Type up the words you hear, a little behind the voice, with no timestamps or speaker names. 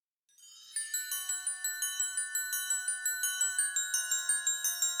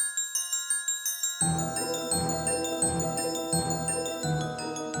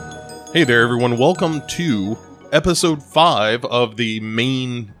Hey there, everyone. Welcome to episode 5 of the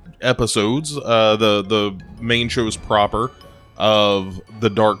main episodes, the main shows proper of The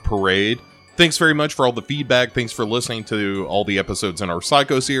Dark Parade. Thanks very much for all the feedback. Thanks for listening to all the episodes in our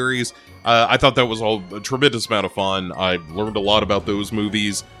Psycho series. I thought that was all a tremendous amount of fun. I learned a lot about those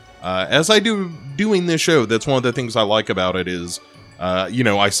movies. As I do doing this show, that's one of the things I like about it is,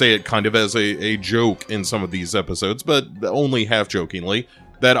 I say it kind of as a joke in some of these episodes, but only half jokingly,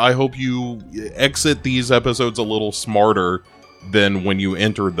 that I hope you exit these episodes a little smarter than when you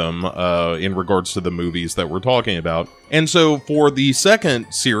entered them in regards to the movies that we're talking about. And so for the second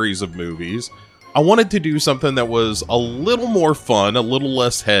series of movies, I wanted to do something that was a little more fun, a little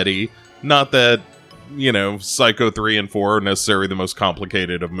less heady. Not that, Psycho 3 and 4 are necessarily the most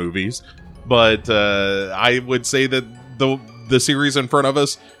complicated of movies, but I would say that the series in front of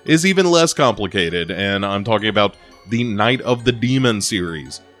us is even less complicated, and I'm talking about the Night of the Demons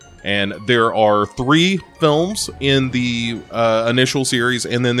series. And there are 3 films in the initial series,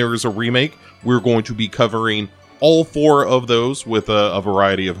 and then there is a remake. We're going to be covering all 4 of those with a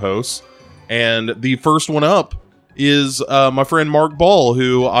variety of hosts. And the first one up is my friend Mark Ball,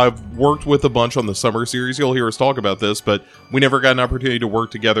 who I've worked with a bunch on the summer series. You'll hear us talk about this, but we never got an opportunity to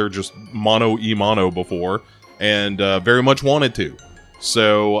work together just mano before, and very much wanted to.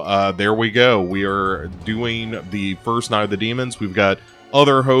 So there we go. We are doing the first Night of the Demons. We've got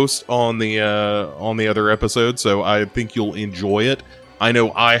other hosts on the other episode, so I think you'll enjoy it. I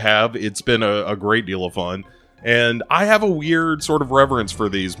know I have. It's been a great deal of fun, and I have a weird sort of reverence for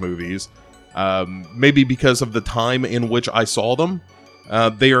these movies. Maybe because of the time in which I saw them.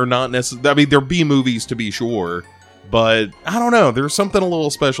 They are not necessarily. I mean, they're B movies to be sure, but I don't know. There's something a little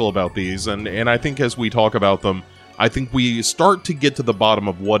special about these, and I think as we talk about them, I think we start to get to the bottom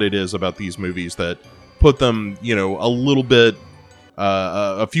of what it is about these movies that put them, a little bit,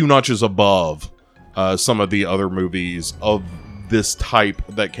 a few notches above some of the other movies of this type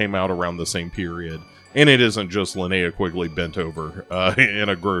that came out around the same period. And it isn't just Linnea Quigley bent over in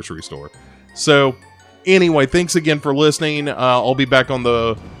a grocery store. So, anyway, thanks again for listening. I'll be back on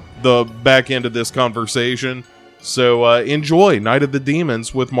the back end of this conversation. So enjoy Night of the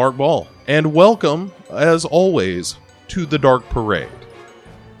Demons with Mark Ball. And welcome, as always, to The Dark Parade.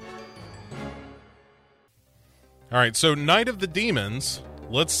 Alright, so Night of the Demons,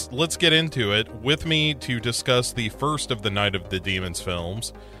 let's get into it. With me to discuss the first of the Night of the Demons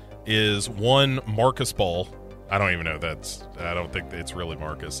films is one Marcus Ball. I don't even know I don't think it's really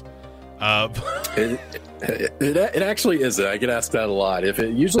Marcus. It actually isn't. I get asked that a lot.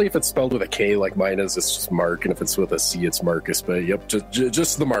 Usually if it's spelled with a K like mine is, it's just Mark, and if it's with a C, it's Marcus. But yep,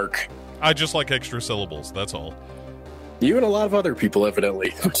 just the Mark. I just like extra syllables. That's all. You and a lot of other people, evidently,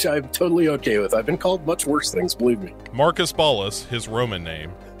 which I'm totally okay with. I've been called much worse things, believe me. Marcus Paulus, his Roman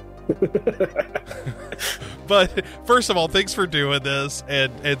name. But first of all, thanks for doing this,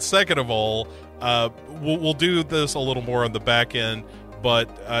 and second of all, we'll do this a little more on the back end.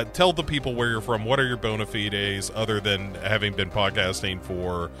 But tell the people where you're from. What are your bona fides, other than having been podcasting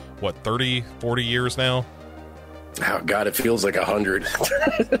for, 30, 40 years now? Oh, God, it feels like 100.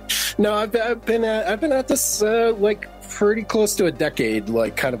 No, I've been at this, pretty close to a decade,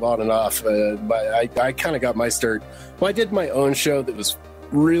 kind of on and off. But I kind of got my start. Well, I did my own show that was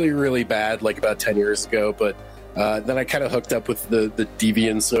really, really bad, about 10 years ago. But then I kind of hooked up with the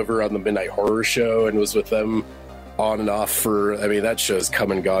Deviants over on the Midnight Horror Show and was with them on and off that show's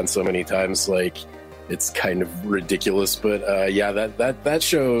come and gone so many times, it's kind of ridiculous. But that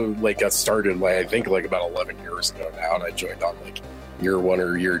show got started I think about 11 years ago now, and I joined on year 1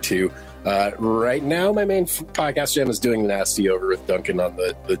 or year 2. Right now my main podcast jam is Doing the Nasty over with Duncan on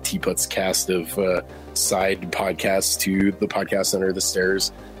the Teapots cast of side podcasts to the podcast Under the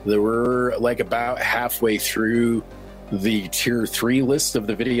Stairs. There were about halfway through the tier 3 list of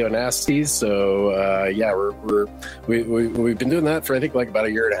the Video Nasties. So we've been doing that for I think about a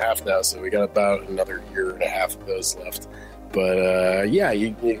year and a half now. So we got about another year and a half of those left. But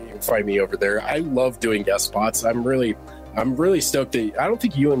you can find me over there. I love doing guest spots. I'm really stoked that I don't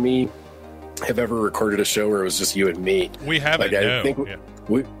think you and me have ever recorded a show where it was just you and me. We haven't. I think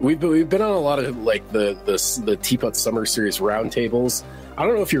we've been on a lot of the Teapot Summer Series roundtables. I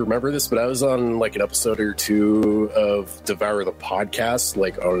don't know if you remember this, but I was on an episode or 2 of Devour the Podcast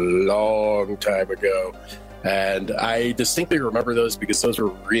a long time ago, and I distinctly remember those because those were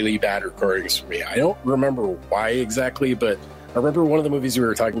really bad recordings for me. I don't remember why exactly, but I remember one of the movies we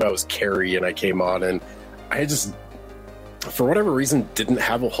were talking about was Carrie, and I came on and I just, for whatever reason, didn't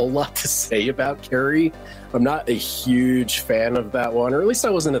have a whole lot to say about Carrie. I'm not a huge fan of that one, or at least I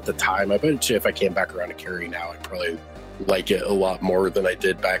wasn't at the time. I bet you if I came back around to Carrie now, I'd probably like it a lot more than I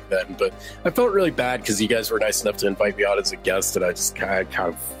did back then. But I felt really bad because you guys were nice enough to invite me on as a guest, and I just kind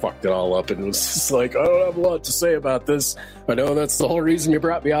of fucked it all up, and it was just like, I don't have a lot to say about this. I know that's the whole reason you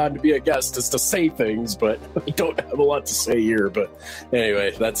brought me on to be a guest, is to say things, but I don't have a lot to say here. But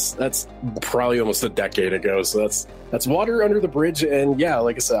anyway, that's probably almost a decade ago, so that's water under the bridge. And yeah,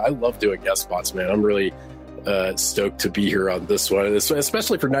 like I said, I love doing guest spots, man. I'm really stoked to be here on this one,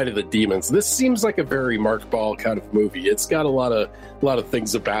 especially for Night of the Demons. This seems like a very Mark Ball kind of movie. It's got a lot of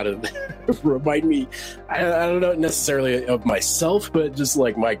things about it that remind me, I don't know necessarily of myself, but just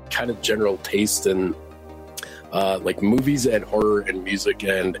like my kind of general taste in like movies and horror and music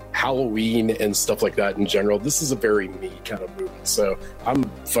and Halloween and stuff like that in general. This is a very me kind of movie, so I'm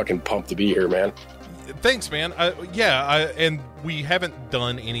fucking pumped to be here, man. Thanks, man. And we haven't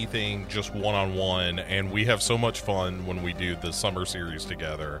done anything just one-on-one, and we have so much fun when we do the summer series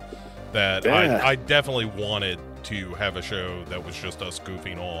together that I definitely wanted to have a show that was just us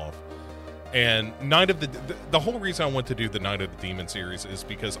goofing off. And the whole reason I want to do the Night of the Demon series is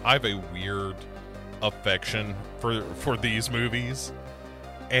because I have a weird affection for these movies,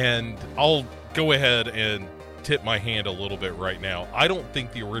 and I'll go ahead and tip my hand a little bit right now. I don't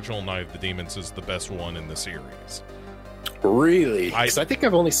think the original Night of the Demons is the best one in the series. Really? Because I think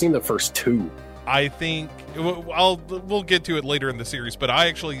I've only seen the first two. I think we'll get to it later in the series, but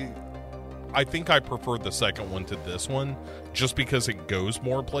I think I prefer the second one to this one just because it goes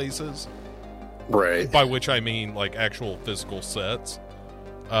more places. Right. By which I mean like actual physical sets.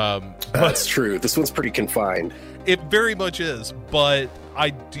 That's true. This one's pretty confined. It very much is, but I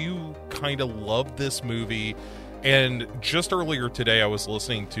do kind of love this movie. And just earlier today, I was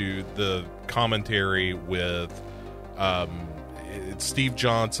listening to the commentary with Steve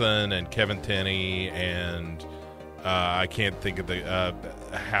Johnson and Kevin Tenney and I can't think of the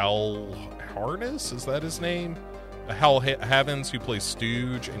Hal Harness, is that his name? Hal Havens, who plays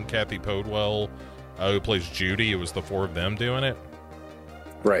Stooge, and Kathy Podwell, who plays Judy. It was the four of them doing it.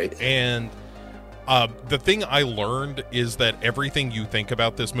 Right. And the thing I learned is that everything you think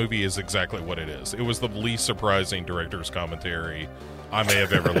about this movie is exactly what it is. It was the least surprising director's commentary I may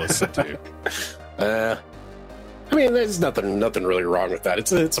have ever listened to. I mean, there's nothing really wrong with that.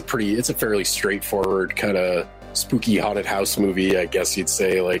 It's a fairly straightforward kind of spooky haunted house movie, I guess you'd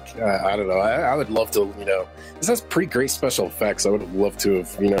say. Like, I don't know. I would love to, this has pretty great special effects. I would have loved to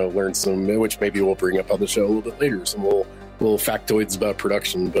have, learned some, which maybe we'll bring up on the show a little bit later, some little factoids about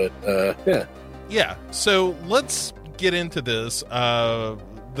production. But yeah. Yeah, so let's get into this.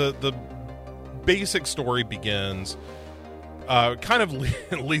 The basic story begins kind of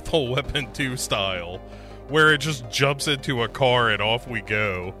Lethal Weapon 2 style, where it just jumps into a car and off we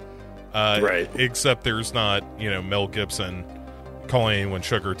go. Right. Except there's not, Mel Gibson calling anyone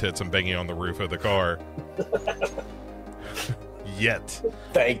sugar tits and banging on the roof of the car. Yet.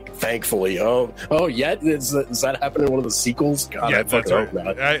 Thankfully. Oh, yet? Does that happen in one of the sequels? God, yeah, I that's hope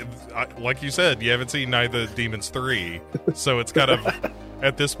right. not. Like you said, you haven't seen Night of the Demons 3, so it's kind of,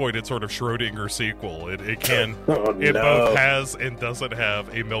 at this point, it's sort of Schrodinger sequel. It can, it both has and doesn't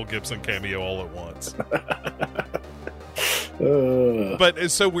have a Mel Gibson cameo all at once.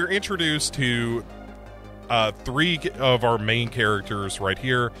 But so we're introduced to three of our main characters right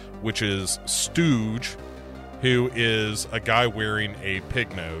here, which is Stooge, who is a guy wearing a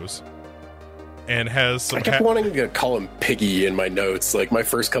pig nose and has some... I kept wanting to call him Piggy in my notes. Like, my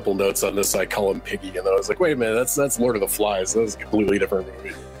first couple notes on this, I call him Piggy, and then I was like, wait a minute, that's Lord of the Flies. That was a completely different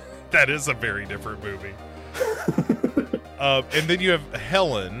movie. That is a very different movie. And then you have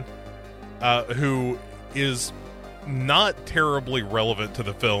Helen, who is not terribly relevant to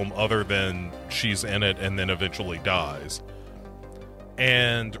the film other than she's in it and then eventually dies.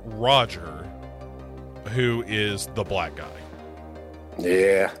 And Roger, who is the black guy.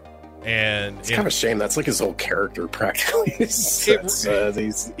 Yeah. And it's kind of a shame. That's like his whole character, practically. He's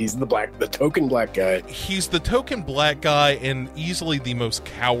the token black guy. He's the token black guy and easily the most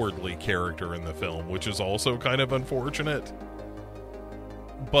cowardly character in the film, which is also kind of unfortunate.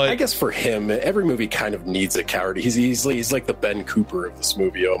 But I guess for him, every movie kind of needs a coward. He's like the Ben Cooper of this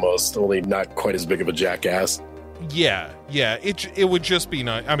movie, almost, only not quite as big of a jackass. Yeah. It would just be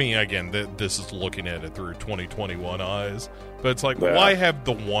nice. I mean, again, this is looking at it through 2021 eyes, but it's like, why have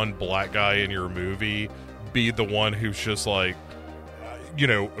the one black guy in your movie be the one who's just like,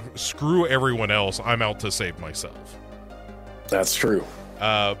 screw everyone else, I'm out to save myself? That's true.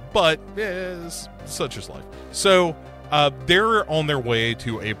 But such is life. So they're on their way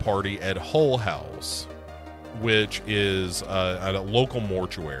to a party at Hull House, which is at a local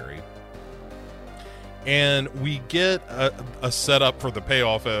mortuary. And we get a setup for the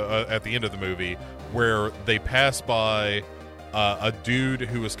payoff at the end of the movie where they pass by a dude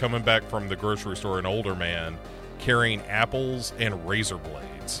who was coming back from the grocery store, an older man, carrying apples and razor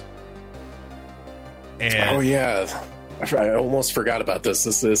blades. And oh yeah, I almost forgot about this.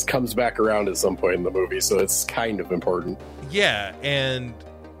 This comes back around at some point in the movie, so it's kind of important. Yeah, and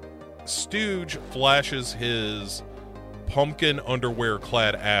Stooge flashes his pumpkin underwear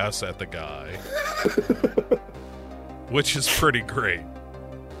clad ass at the guy, which is pretty great.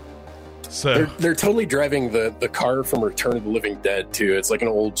 So they're totally driving the car from Return of the Living Dead too. It's like an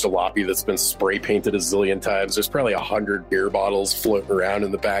old jalopy that's been spray painted a zillion times. There's probably 100 beer bottles floating around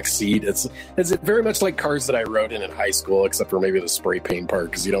in the back seat. It's very much like cars that I rode in high school, except for maybe the spray paint part,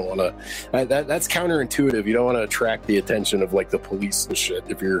 because you don't want to. That's counterintuitive. You don't want to attract the attention of like the police and shit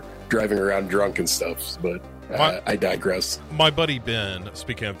if you're driving around drunk and stuff. But I digress. My buddy Ben,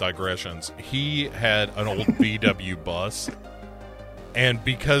 speaking of digressions, he had an old VW bus. And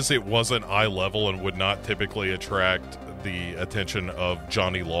because it wasn't eye level and would not typically attract the attention of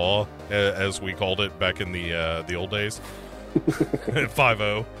Johnny Law, as we called it back in the old days,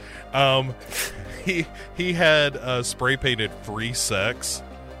 5-0, he had spray painted "free sex"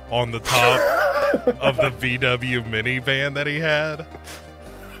 on the top of the VW minivan that he had.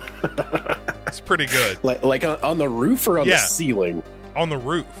 It's pretty good. Like on the roof or on the ceiling? On the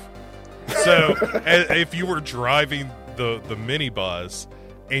roof. So if you were driving the minibus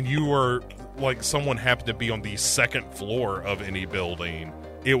and you were like, someone happened to be on the second floor of any building,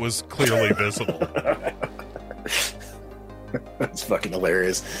 it was clearly visible. That's fucking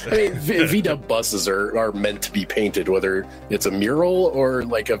hilarious. I mean, VW buses are meant to be painted, whether it's a mural or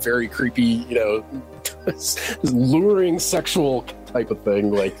like a very creepy, luring sexual type of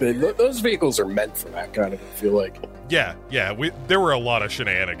thing. Like those vehicles are meant for that kind of, I feel like. Yeah. There were a lot of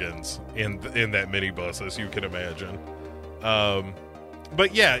shenanigans in that minibus, as you can imagine.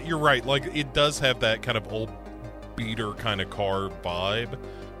 But yeah, you're right. Like, it does have that kind of old beater kind of car vibe,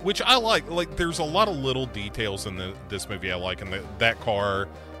 which I like. Like, there's a lot of little details in this movie I like, and that car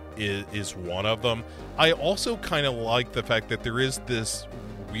is one of them. I also kind of like the fact that there is this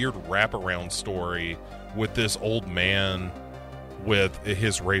weird wraparound story with this old man with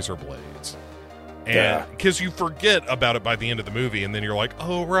his razor blades. And because you forget about it by the end of the movie, and then you're like,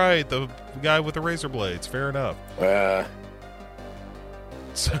 oh, right, the guy with the razor blades. Fair enough.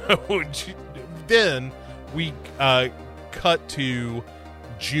 So then we cut to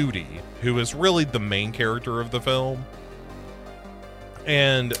Judy, who is really the main character of the film.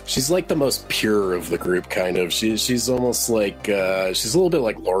 And she's like the most pure of the group, kind of. She's almost like she's a little bit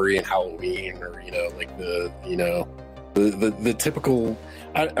like Laurie in Halloween, or like the typical.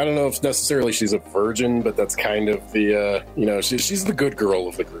 I don't know if necessarily she's a virgin, but that's kind of the she's the good girl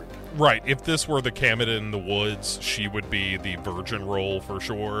of the group. Right. If this were the Cabin in the Woods, she would be the virgin role for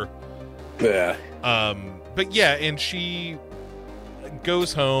sure. Yeah. But yeah, and she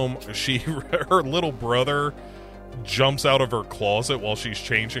goes home. Her little brother jumps out of her closet while she's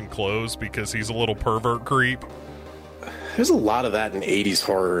changing clothes because he's a little pervert creep. There's a lot of that in 80s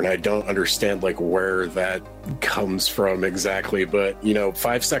horror, and I don't understand like where that comes from exactly. But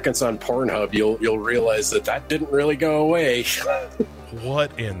 5 seconds on Pornhub, you'll realize that didn't really go away.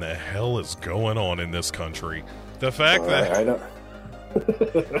 What in the hell is going on in this country? The fact that I don't.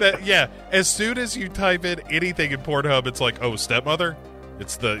 As soon as you type in anything in Pornhub, it's like, oh, stepmother.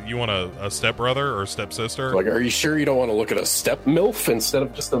 It's you want a stepbrother or stepsister? Like, are you sure you don't want to look at a step MILF instead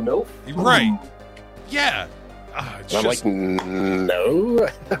of just a MILF? Right. Yeah. I'm like, no.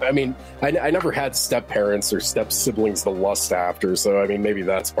 I mean, I never had step parents or step siblings to lust after, so I mean, maybe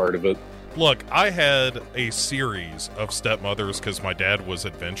that's part of it. Look, I had a series of stepmothers because my dad was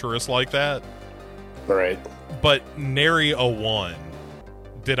adventurous like that. Right. But nary a one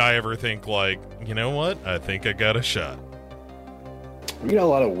did I ever think like, you know what? I think I got a shot. We got a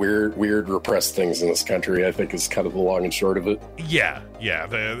lot of weird repressed things in this country, I think, is kind of the long and short of it. Yeah.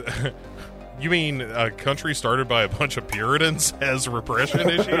 You mean a country started by a bunch of Puritans has repression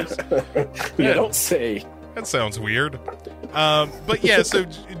issues? Yeah, don't say. That sounds weird. But yeah, so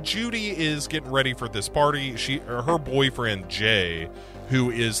Judy is getting ready for this party. Her boyfriend, Jay, who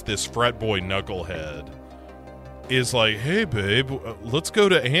is this frat boy knucklehead, is like, hey, babe, let's go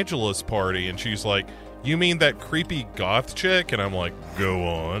to Angela's party. And she's like, you mean that creepy goth chick? And I'm like, go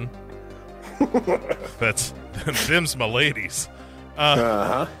on. Them's my ladies.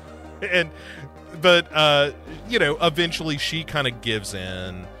 But eventually she kind of gives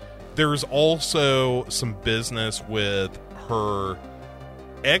in. There's also some business with her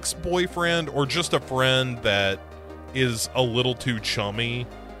ex-boyfriend, or just a friend that is a little too chummy,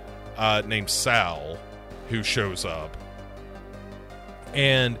 named Sal, who shows up.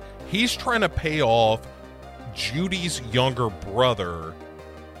 And he's trying to pay off Judy's younger brother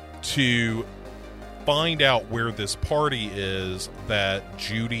to find out where this party is that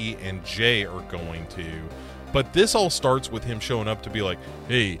Judy and Jay are going to. But this all starts with him showing up to be like,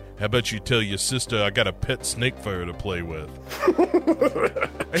 hey, how about you tell your sister I got a pet snake for her to play with?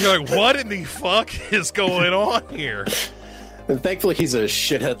 And you're like, what in the fuck is going on here? And thankfully, he's a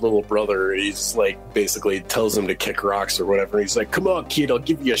shithead little brother. He's like basically tells him to kick rocks or whatever. He's like, "Come on, kid, I'll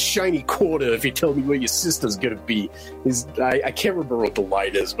give you a shiny quarter if you tell me where your sister's gonna be." I can't remember what the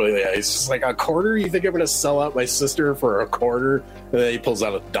line is, but yeah, he's just like, "A quarter? You think I'm gonna sell out my sister for a quarter?" And then he pulls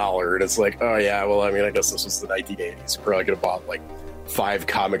out $1, and it's like, "Oh yeah, well, I mean, I guess this was the 1980s. You're probably gonna bought like 5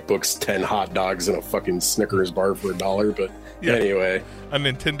 comic books, 10 hot dogs, and a fucking Snickers bar for $1." But yeah. Anyway, a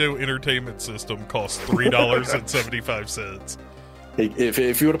Nintendo Entertainment System costs $3.75. If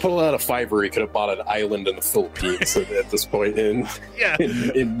he would have put out a $5, he could have bought an island in the Philippines at this point. In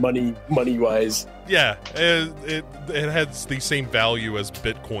money wise, yeah, it has the same value as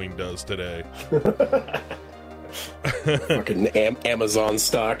Bitcoin does today. Fucking Amazon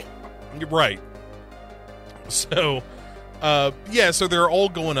stock, right? So. So they're all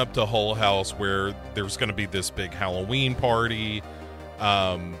going up to Hull House where there's going to be this big Halloween party.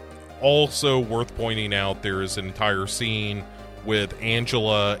 Also worth pointing out, there is an entire scene with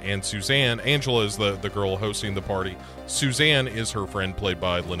Angela and Suzanne. Angela is the girl hosting the party. Suzanne is her friend, played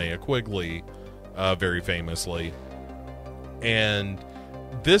by Linnea Quigley, very famously. And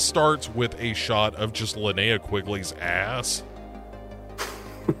this starts with a shot of just Linnea Quigley's ass.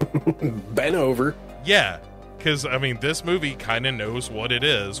 Bent over. Yeah. Because, I mean, this movie kind of knows what it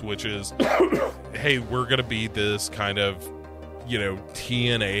is, which is, hey, we're going to be this kind of,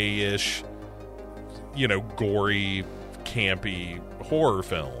 TNA-ish, gory, campy horror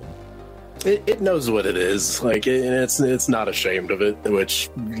film. It knows what it is. Like, it's not ashamed of it, which,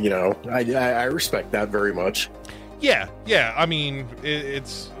 I respect that very much. Yeah. I mean,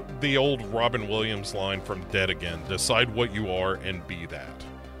 it's the old Robin Williams line from Dead Again. Decide what you are and be that.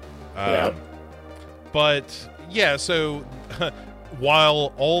 Yeah. But yeah, so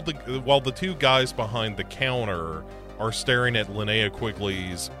while the two guys behind the counter are staring at Linnea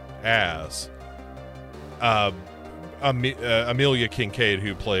Quigley's ass, Amelia Kincaid,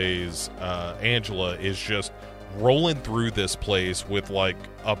 who plays Angela, is just rolling through this place with like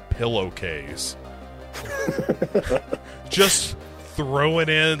a pillowcase, just throwing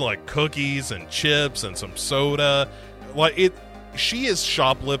in like cookies and chips and some soda, like it. She is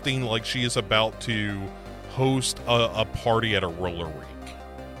shoplifting like she is about to host a party at a roller rink.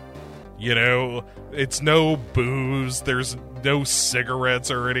 It's no booze. There's no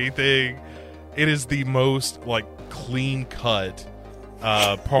cigarettes or anything. It is the most, like, clean-cut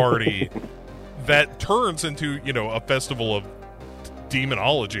party that turns into, a festival of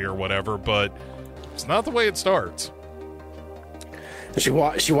demonology or whatever, but it's not the way it starts. She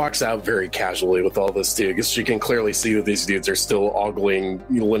walks out very casually with all this too, because she can clearly see that these dudes are still ogling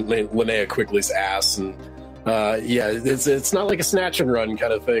Linnea Quigley's ass, and it's not like a snatch and run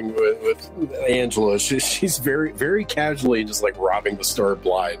kind of thing with Angela. She's very, very casually just like robbing the store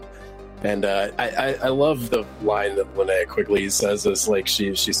blind. And I love the line that Linnea Quigley says is like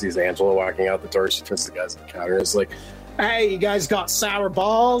she sees Angela walking out the door. She turns to the guys at the counter. It's like, "Hey, you guys got sour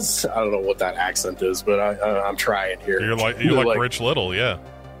balls?" I don't know what that accent is, but I'm trying here. You're like Rich Little, yeah.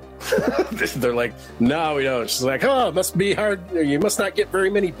 They're like, "No, we don't." She's like, "Oh, it must be hard. You must not get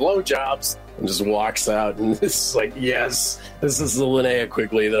very many blowjobs." And just walks out, and it's like, yes, this is the Linnea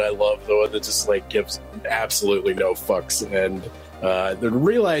Quigley that I love, the one that just like gives absolutely no fucks, and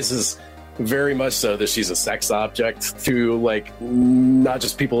realizes very much so that she's a sex object to like not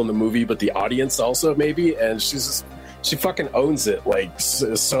just people in the movie, but the audience also maybe, and she fucking owns it like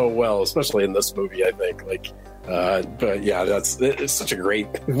so well, especially in this movie, I think. Like, but yeah, it's such a great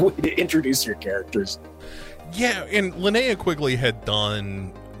way to introduce your characters. Yeah, and Linnea Quigley had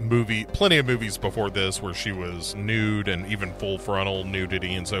done plenty of movies before this where she was nude and even full frontal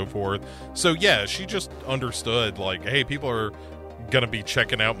nudity and so forth. So yeah, she just understood like, hey, people are gonna be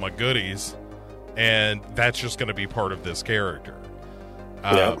checking out my goodies, and that's just gonna be part of this character.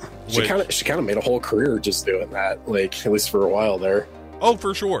 She kind of made a whole career just doing that, like at least for a while there. Oh,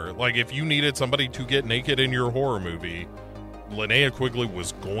 for sure. Like if you needed somebody to get naked in your horror movie, Linnea Quigley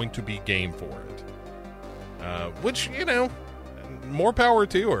was going to be game for it. Which, more power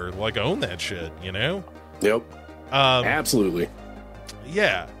to her. Like, own that shit, Yep. Absolutely.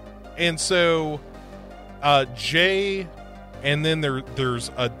 Yeah. And so Jay, and then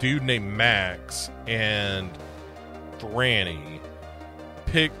there's a dude named Max and Franny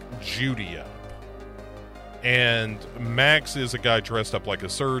pick Judy up. And Max is a guy dressed up like a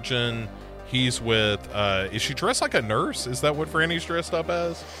surgeon. He's with, is she dressed like a nurse? Is that what Franny's dressed up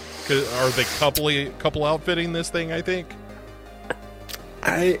as? Are they couple outfitting this thing, I think?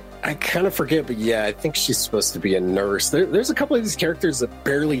 I kind of forget, but yeah, I think she's supposed to be a nurse. There's a couple of these characters that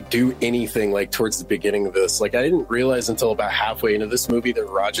barely do anything, like, towards the beginning of this. Like, I didn't realize until about halfway into this movie that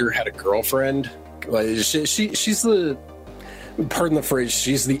Roger had a girlfriend. Like, she's the, pardon the phrase,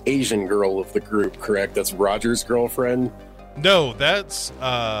 she's the Asian girl of the group, correct? That's Roger's girlfriend? No, that's,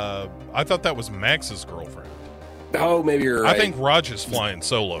 I thought that was Max's girlfriend. Oh, maybe you're right. I think Roger's flying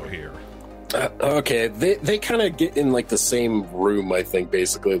solo here. Okay, they kind of get in like the same room, I think,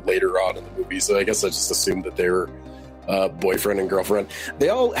 basically later on in the movie. So I guess I just assumed that they were boyfriend and girlfriend. They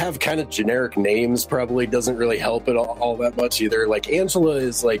all have kind of generic names. Probably doesn't really help it all that much either. Like Angela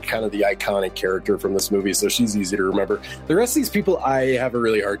is like kind of the iconic character from this movie, so she's easy to remember. The rest of these people, I have a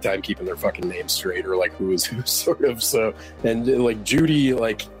really hard time keeping their fucking names straight or like who is who, sort of. So, and like Judy,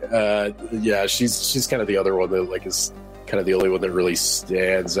 like yeah, she's kind of the other one that like is kind of the only one that really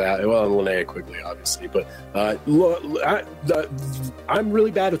stands out. Well, and Linnea Quigley, obviously, but I'm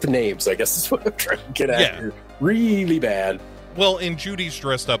really bad with the names, I guess is what I'm trying to get at here. Really bad. Well, and Judy's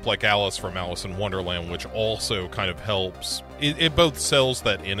dressed up like Alice from Alice in Wonderland, which also kind of helps. It both sells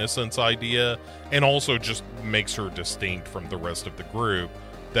that innocence idea and also just makes her distinct from the rest of the group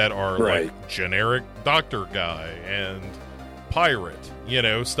that are like generic doctor guy and pirate, you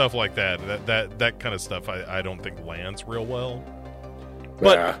know, stuff like that. That kind of stuff I don't think lands real well.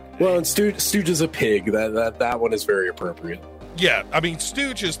 But yeah. Well, and Stooge is a pig. That one is very appropriate. Yeah, I mean,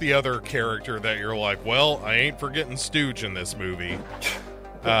 Stooge is the other character that you're like, well, I ain't forgetting Stooge in this movie.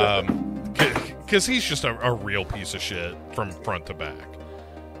 Because he's just a real piece of shit from front to back.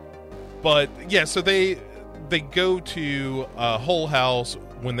 But, yeah, so they go to Hull House.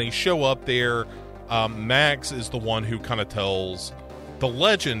 When they show up there, Max is the one who kind of tells the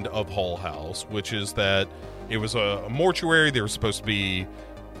legend of Hull House, which is that it was a mortuary. There was supposed to be,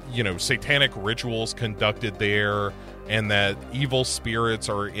 you know, satanic rituals conducted there, and that evil spirits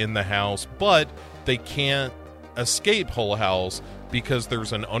are in the house, but they can't escape Hull House because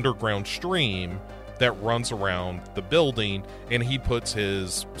there's an underground stream that runs around the building, and he puts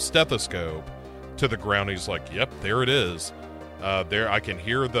his stethoscope to the ground. He's like, yep, there it is. There, I can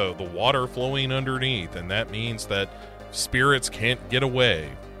hear the water flowing underneath, and that means that spirits can't get away.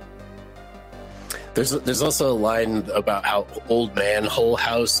 There's also a line about how old man Hull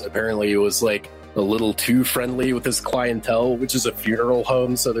House apparently was like a little too friendly with his clientele, which is a funeral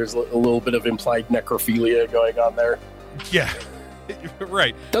home, so there's a little bit of implied necrophilia going on there. Yeah,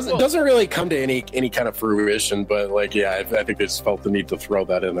 right. Doesn't really come to any kind of fruition, but like, yeah, I think they just felt the need to throw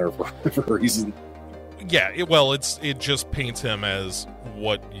that in there for a reason. Yeah, it just paints him as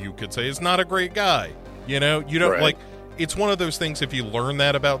what you could say is not a great guy. You know, you don't like. It's one of those things, if you learn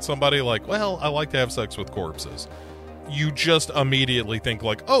that about somebody, like, well, I like to have sex with corpses, you just immediately think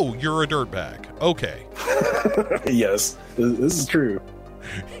like, oh, you're a dirtbag. Okay. Yes, this is true.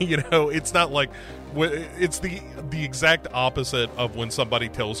 You know, it's not like, it's the exact opposite of when somebody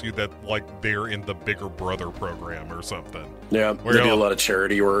tells you that, like, they're in the Bigger Brother program or something. Yeah, they do a lot of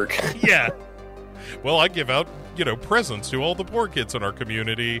charity work. Yeah. Well, I give out, you know, presents to all the poor kids in our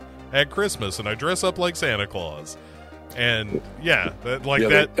community at Christmas, and I dress up like Santa Claus. And yeah,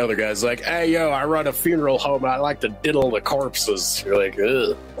 the other guy's like, hey, yo, I run a funeral home and I like to diddle the corpses. You're like,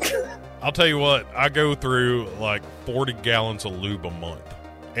 ugh. I'll tell you what, I go through like 40 gallons of lube a month,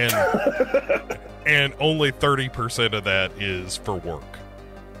 and and only 30% of that is for work.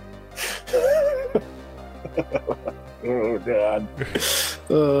 Oh God.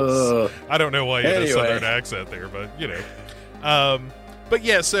 I don't know why you had a southern accent there, but you know. But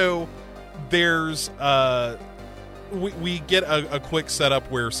yeah, so there's we get a quick setup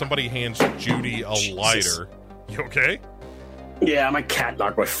where somebody hands Judy a lighter. You okay? Yeah, my cat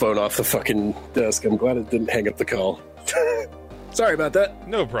knocked my phone off the fucking desk. I'm glad it didn't hang up the call. Sorry about that.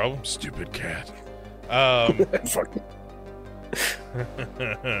 No problem, stupid cat.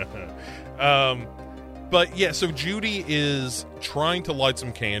 But yeah, so Judy is trying to light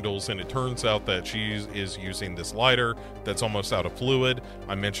some candles, and it turns out that she is using this lighter that's almost out of fluid.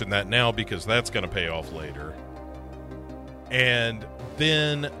 I mentioned that now because that's going to pay off later. And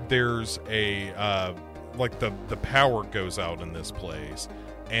then there's a like the power goes out in this place,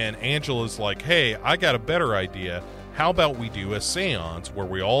 and Angela's like, hey, I got a better idea. How about we do a seance where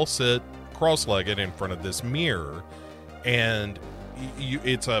we all sit cross-legged in front of this mirror, and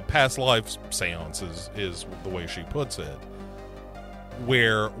it's a past life seance is the way she puts it,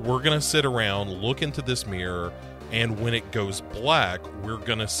 where we're going to sit around, look into this mirror, and when it goes black, we're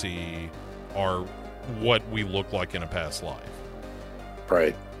going to see our what we look like in a past life.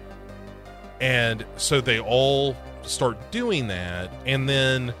 Right. And so they all start doing that, and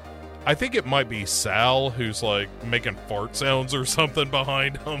then I think it might be Sal who's like making fart sounds or something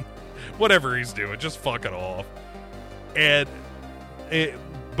behind him. Whatever he's doing, just fuck it off.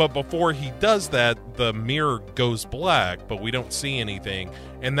 But before he does that, the mirror goes black, but we don't see anything.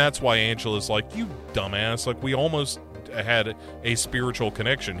 And that's why Angela's like, you dumbass, like we almost had a spiritual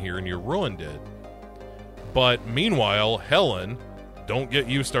connection here and you ruined it. But meanwhile, Helen, don't get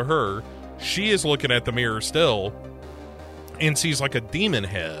used to her, she is looking at the mirror still and sees like a demon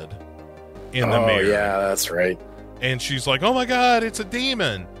head in the mirror. Oh, yeah, that's right. And she's like, oh my God, it's a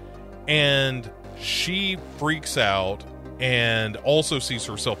demon. And she freaks out and also sees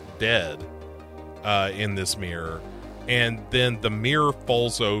herself dead in this mirror. And then the mirror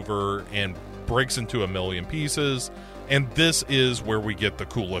falls over and breaks into a million pieces. And this is where we get the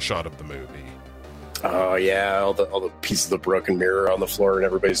coolest shot of the movie. Oh yeah, all the pieces of the broken mirror on the floor, and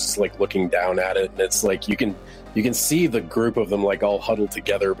everybody's just like looking down at it, and it's like you can see the group of them like all huddled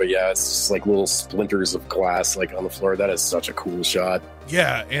together, but yeah, it's just like little splinters of glass like on the floor. That is such a cool shot.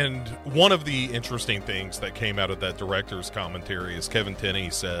 Yeah, and one of the interesting things that came out of that director's commentary is Kevin Tenney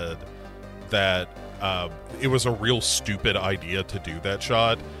said that it was a real stupid idea to do that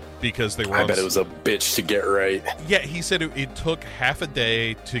shot because they were. I bet it was a bitch to get right. Yeah, he said it took half a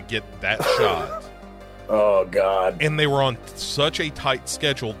day to get that shot. Oh, God. And they were on such a tight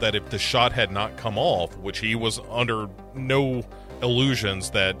schedule that if the shot had not come off, which he was under no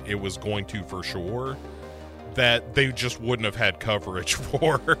illusions that it was going to for sure, that they just wouldn't have had coverage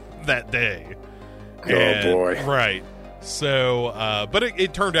for that day. Oh, boy. Right. So, but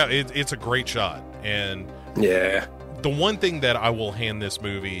it turned out it's a great shot. And yeah, the one thing that I will hand this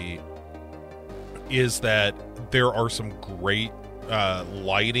movie is that there are some great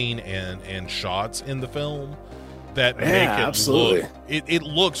lighting and shots in the film that make it absolutely. It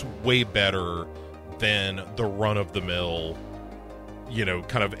looks way better than the run-of-the-mill,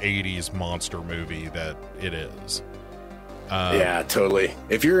 kind of 80s monster movie that it is. Yeah, totally.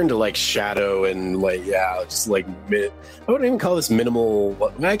 If you're into like shadow and like, just like I wouldn't even call this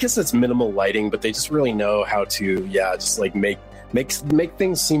minimal. I guess it's minimal lighting, but they just really know how to, just like make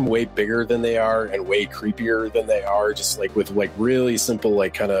things seem way bigger than they are and way creepier than they are, just like with like really simple,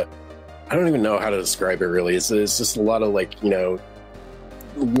 like kind of, I don't even know how to describe it really. It's just a lot of like,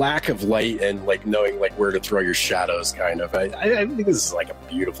 lack of light and like knowing like where to throw your shadows kind of. I think this is like a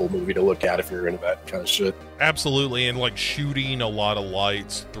beautiful movie to look at if you're into that kind of shit. Absolutely. And like shooting a lot of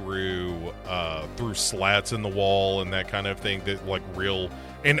lights through slats in the wall and that kind of thing, that like real.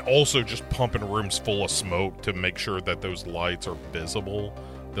 And also just pumping rooms full of smoke to make sure that those lights are visible.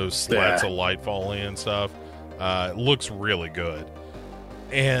 Those slats of light falling and stuff. It looks really good.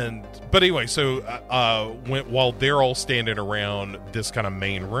 But anyway, so while they're all standing around this kind of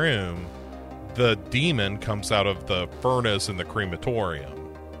main room, the demon comes out of the furnace in the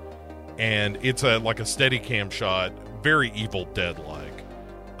crematorium. And it's like a steady cam shot, very Evil Dead-like,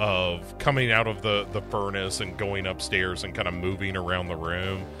 of coming out of the furnace and going upstairs and kind of moving around the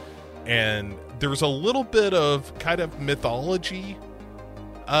room. And there's a little bit of kind of mythology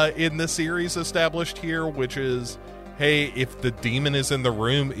in the series established here, which is, hey, if the demon is in the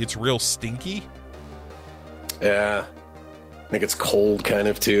room, it's real stinky. Yeah. I think it's cold kind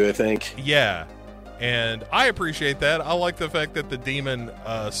of too, I think. Yeah. And I appreciate that. I like the fact that the demon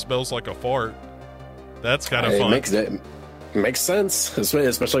smells like a fart. That's kind of fun. Makes sense,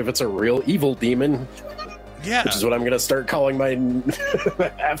 especially if it's a real evil demon. Yeah. Which is what I'm going to start calling mine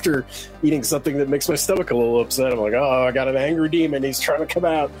after eating something that makes my stomach a little upset. I'm like, oh, I got an angry demon. He's trying to come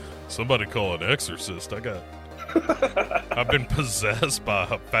out. Somebody call an exorcist. I've been possessed by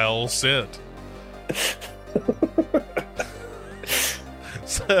a foul scent.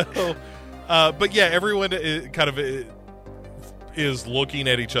 So, but yeah, everyone kind of is looking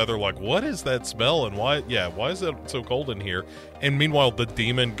at each other like, what is that smell, and why is it so cold in here? And meanwhile, the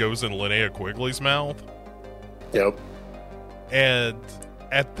demon goes in Linnea Quigley's mouth. Yep. And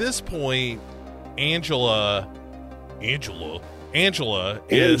at this point, Angela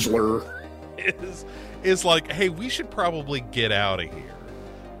is like, hey, we should probably get out of here,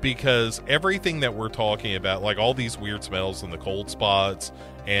 because everything that we're talking about, like all these weird smells and the cold spots,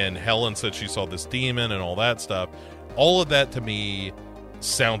 and Helen said she saw this demon and all that stuff, all of that to me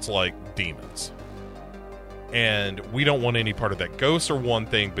sounds like demons. And we don't want any part of that. Ghosts are one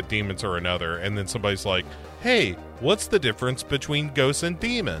thing, but demons are another. And then somebody's like, hey, what's the difference between ghosts and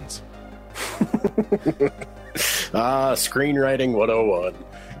demons? Screenwriting 101.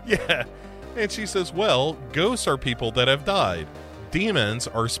 Yeah. And she says, well, ghosts are people that have died. demons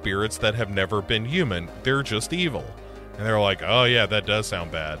are spirits that have never been human. They're just evil. And they're like, oh yeah, that does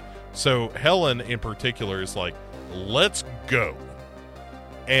sound bad. So Helen in particular is like, let's go.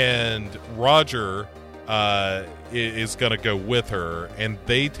 And Roger is going to go with her, and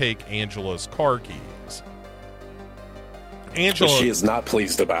they take Angela's car keys. Angela, she is not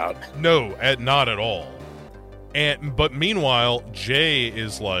pleased about. No, not at all. But meanwhile, Jay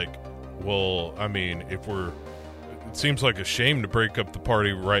is like, well, I mean, it seems like a shame to break up the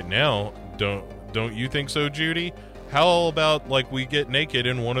party right now. Don't you think so, Judy? How about like we get naked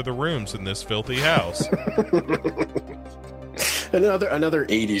in one of the rooms in this filthy house? Another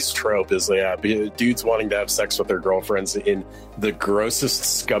 80s trope is dudes wanting to have sex with their girlfriends in the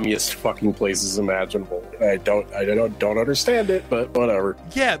grossest, scummiest fucking places imaginable. I don't understand it, but whatever.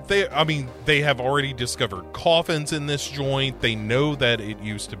 Yeah, they have already discovered coffins in this joint. They know that it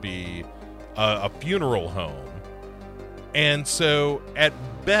used to be a funeral home. And so at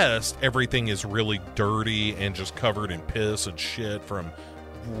best, everything is really dirty and just covered in piss and shit from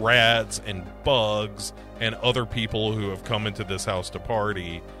rats and bugs and other people who have come into this house to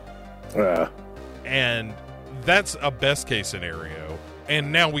party. And that's a best case scenario.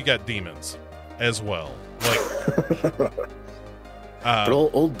 And now we got demons as well. Like, but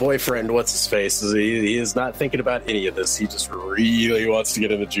old boyfriend, what's his face? He is not thinking about any of this. He just really wants to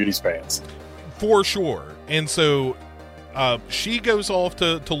get into Judy's pants. For sure. And so she goes off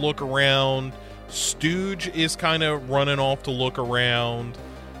to look around. Stooge is kind of running off to look around.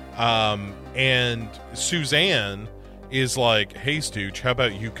 And Suzanne is like, hey, Stooge, how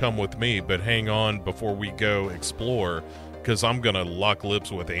about you come with me, but hang on before we go explore, because I'm going to lock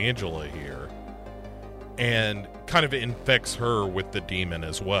lips with Angela here. And kind of infects her with the demon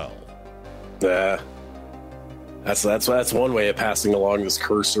as well. Yeah. That's one way of passing along this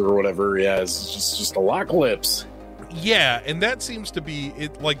curse or whatever. Yeah, it's just to lock lips. Yeah, and that seems to be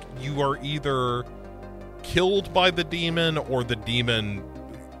it. Like, you are either killed by the demon or the demon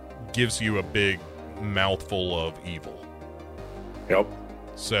gives you a big mouthful of evil. Yep.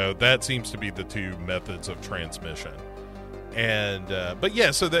 So that seems to be the two methods of transmission. And but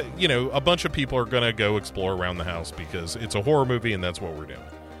yeah, so that, you know, a bunch of people are gonna go explore around the house because it's a horror movie and that's what we're doing.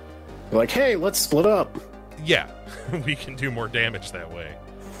 Like, hey, let's split up. Yeah, we can do more damage that way.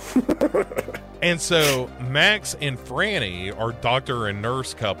 And so Max and Franny, our doctor and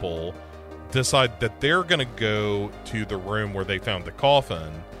nurse couple, decide that they're going to go to the room where they found the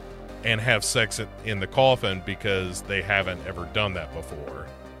coffin and have sex in the coffin because they haven't ever done that before.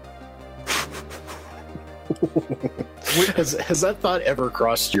 Has that thought ever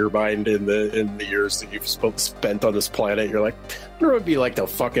crossed your mind in the years that you've spent on this planet? You're like, what would it be like to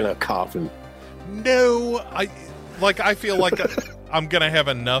fuck in a coffin? No, I feel like I'm going to have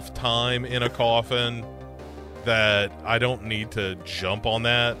enough time in a coffin that I don't need to jump on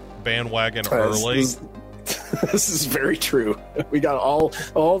that bandwagon early. This is very true. We got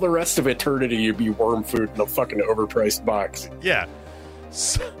all the rest of eternity to be worm food in a fucking overpriced box. Yeah.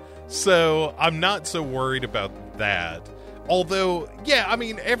 So I'm not so worried about that. Although, yeah, I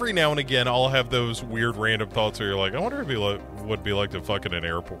mean, every now and again I'll have those weird random thoughts where you're like, I wonder if it would be like to fuck in an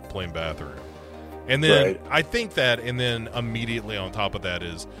airplane bathroom. And then right. I think that, and then immediately on top of that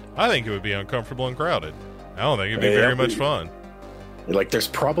is, I think it would be uncomfortable and crowded. I don't think it'd be very much fun. Like, there's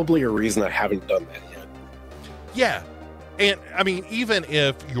probably a reason I haven't done that yet. Yeah. And, I mean, even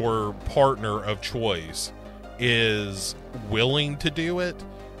if your partner of choice is willing to do it,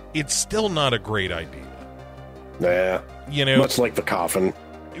 it's still not a great idea. Yeah. You know? Much like the coffin.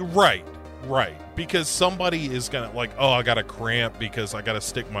 Right. Because somebody is going to, like, oh, I got a cramp because I got to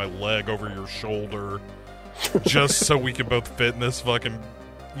stick my leg over your shoulder just so we can both fit in this fucking,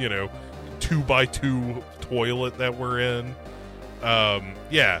 2x2 toilet that we're in.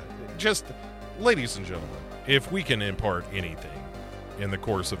 Yeah, just, ladies and gentlemen, if we can impart anything in the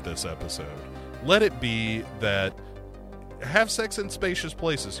course of this episode, let it be that have sex in spacious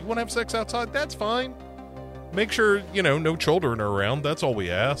places. You want to have sex outside? That's fine. Make sure, no children are around. That's all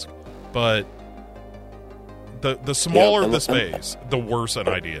we ask. But the smaller the space, the worse an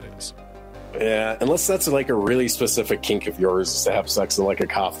idea it is. Yeah, unless that's like a really specific kink of yours, is to have sex in like a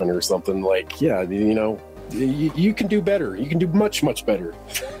coffin or something. Like, yeah, you can do better. You can do much, much better.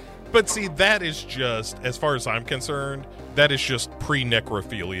 But see, that is just, as far as I'm concerned, that is just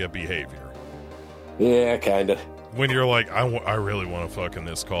pre-necrophilia behavior. Yeah, kind of. When you're like, I really want to fuck in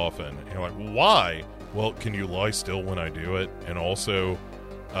this coffin. And you're like, why? Well, can you lie still when I do it? And also,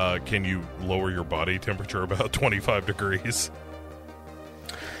 can you lower your body temperature about 25 degrees?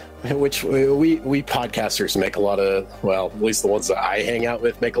 which we podcasters make a lot of, well, at least the ones that I hang out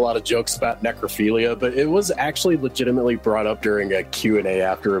with make a lot of jokes about necrophilia, but it was actually legitimately brought up during a Q&A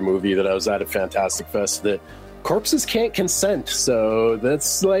after a movie that I was at Fantastic Fest that corpses can't consent. So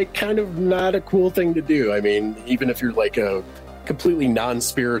that's like kind of not a cool thing to do. I mean, even if you're like a completely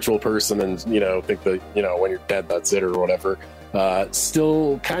non-spiritual person and, you know, think that, you know, when you're dead, that's it or whatever.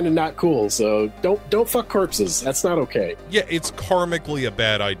 Still kind of not cool. So don't fuck corpses. That's not okay. Yeah, it's karmically a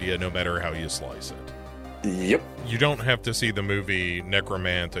bad idea no matter how you slice it. Yep. You don't have to see the movie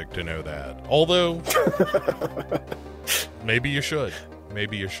Necromantic to know that. Although, maybe you should.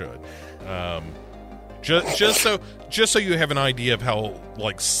 Maybe you should. Just so you have an idea of how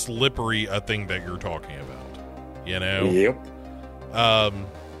like slippery a thing that you're talking about. You know? Yep.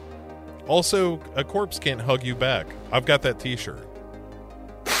 Also, a corpse can't hug you back. I've got that t-shirt.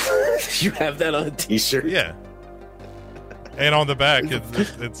 You have that on a t-shirt? Yeah. And on the back, it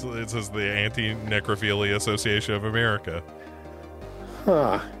says the Anti-Necrophilia Association of America.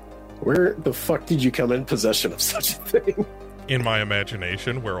 Huh. Where the fuck did you come in possession of such a thing? In my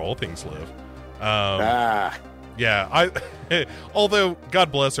imagination, where all things live. Yeah, although,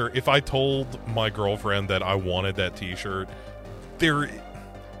 God bless her, if I told my girlfriend that I wanted that t-shirt,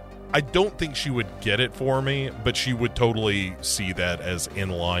 I don't think she would get it for me, but she would totally see that as in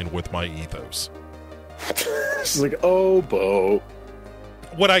line with my ethos. She's like, oh, Bo.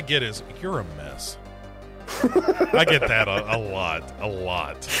 What I get is, you're a mess. I get that a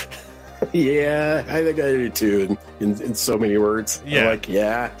lot. Yeah, I think I do too, in so many words. Yeah. I'm like,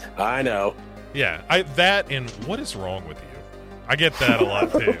 yeah, I know. Yeah, that and what is wrong with you? I get that a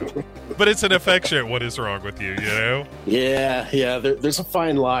lot too. But it's an affectionate what is wrong with you, you know? Yeah. There's a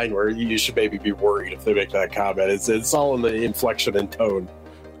fine line where you should maybe be worried if they make that comment. It's all in the inflection and tone.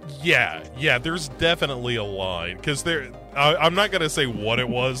 Yeah, there's definitely a line. Because I'm not going to say what it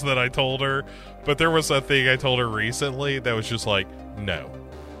was that I told her, but there was a thing I told her recently that was just like, no,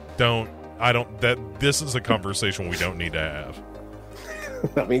 this is a conversation we don't need to have.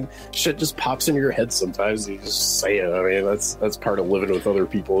 I mean, shit just pops into your head sometimes. You just say it. I mean, that's part of living with other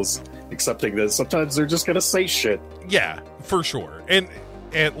people, is accepting that sometimes they're just gonna say shit. Yeah, for sure. And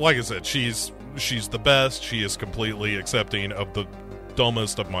like I said, she's the best. She is completely accepting of the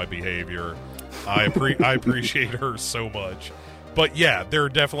dumbest of my behavior. I appreciate her so much. But yeah, there are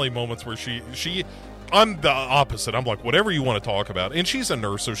definitely moments where I'm the opposite. I'm like, whatever you want to talk about. And she's a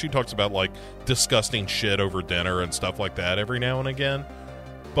nurse, so she talks about like disgusting shit over dinner and stuff like that every now and again.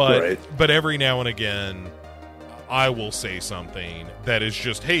 But every now and again, I will say something that is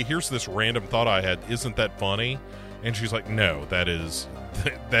just, hey, here's this random thought I had. Isn't that funny? And she's like, no, that is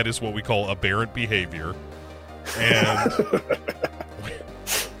what we call aberrant behavior. And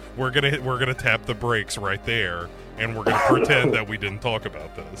we're gonna tap the brakes right there, and we're gonna pretend that we didn't talk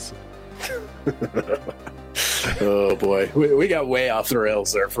about this. Oh boy, we got way off the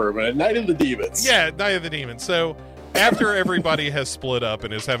rails there for a minute. Night of the Demons. Yeah, Night of the Demons. So after everybody has split up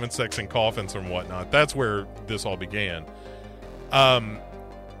and is having sex in coffins and whatnot, that's where this all began.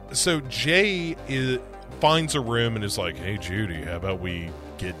 So Jay finds a room and is like, hey Judy, how about we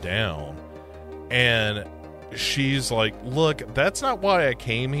get down? And she's like, look, that's not why I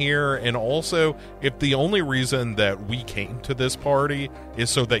came here. And also, if the only reason that we came to this party is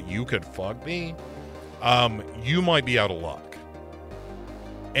so that you could fuck me, you might be out of luck.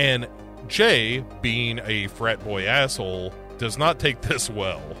 And Jay, being a frat boy asshole, does not take this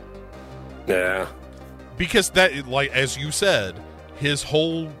well. Yeah. Because that, like, as you said, his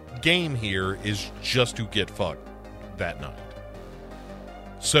whole game here is just to get fucked that night.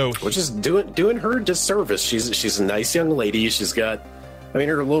 So, which is doing her a disservice. She's a nice young lady. She's got, I mean,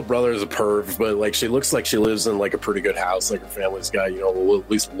 her little brother is a perv, but like she looks like she lives in like a pretty good house. Like her family's got, you know,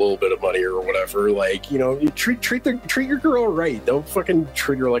 at least a little bit of money or whatever. Like, you know, you treat your girl right. Don't fucking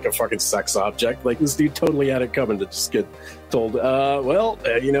treat her like a fucking sex object. Like this dude totally had it coming to just get told,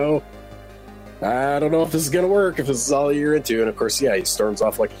 you know, I don't know if this is gonna work, if this is all you're into. And of course, yeah, he storms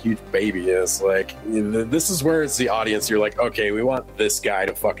off like a huge baby. And it's like, this is where it's the audience. You're like, okay, we want this guy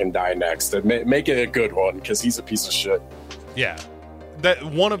to fucking die next, and make it a good one, because he's a piece of shit. Yeah, that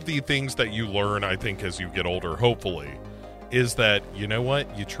one of the things that you learn, I think, as you get older, hopefully, is that, you know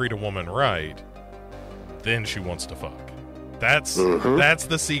what, you treat a woman right, then she wants to fuck. That's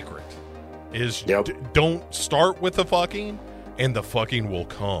the secret. Is don't start with the fucking, and the fucking will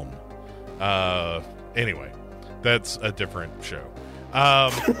come. Anyway, that's a different show.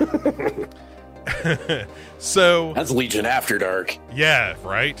 So that's Legion After Dark. Yeah,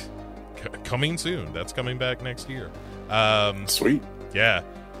 right. Coming soon. That's coming back next year. Sweet. Yeah.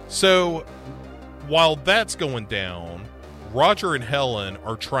 So while that's going down, Roger and Helen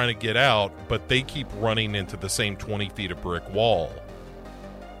are trying to get out, but they keep running into the same 20 feet of brick wall,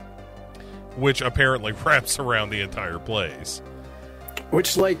 which apparently wraps around the entire place.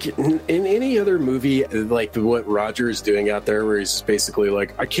 Which, like, in any other movie, like what Roger is doing out there, where he's basically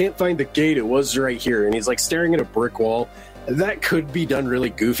like, I can't find the gate, it was right here, and he's like staring at a brick wall, that could be done really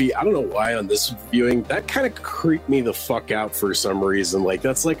goofy. I don't know why on this viewing, that kind of creeped me the fuck out for some reason. Like,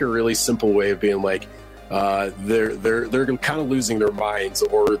 that's like a really simple way of being like, they're kind of losing their minds,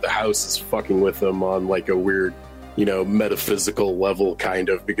 or the house is fucking with them on like a weird, you know, metaphysical level, kind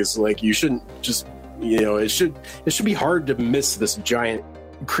of, because like you shouldn't just, you know, it should be hard to miss this giant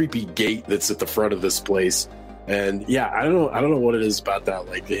creepy gate that's at the front of this place. And yeah, I don't know what it is about that,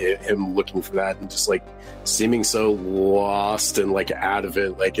 like him looking for that and just like seeming so lost and like out of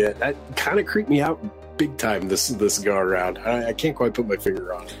it. Like that kind of creeped me out big time this go around. I can't quite put my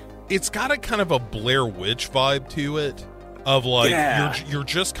finger on it. It's got a kind of a Blair Witch vibe to it, of like, yeah, you're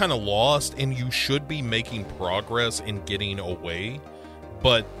just kind of lost and you should be making progress in getting away,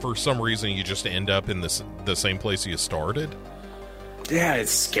 but for some reason you just end up in the same place you started. Yeah,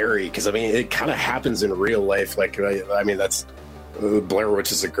 it's scary because I mean it kind of happens in real life. Like I mean, that's Blair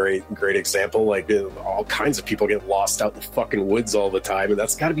Witch is a great example. Like all kinds of people get lost out in the fucking woods all the time, and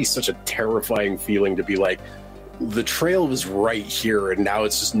that's got to be such a terrifying feeling to be like, the trail was right here and now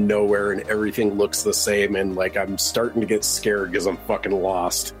it's just nowhere and everything looks the same, and like I'm starting to get scared because I'm fucking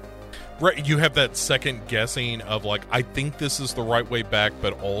lost. Right, you have that second guessing of like, I think this is the right way back,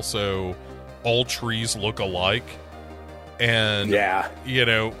 but also all trees look alike. And, yeah, you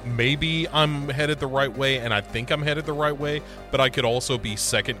know, maybe I'm headed the right way and I think I'm headed the right way, but I could also be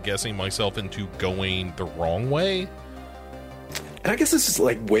second guessing myself into going the wrong way. And I guess this is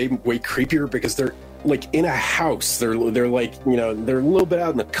like way creepier because they're like in a house. They're like, you know, they're a little bit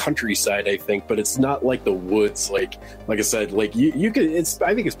out in the countryside, I think, but it's not like the woods. Like I said, like you could,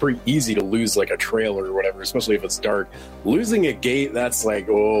 I think it's pretty easy to lose like a trail or whatever, especially if it's dark. Losing a gate, that's like,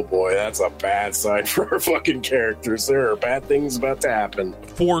 oh boy, that's a bad sign for our fucking characters. There are bad things about to happen.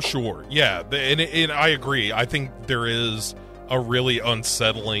 For sure. Yeah. And I agree. I think there is a really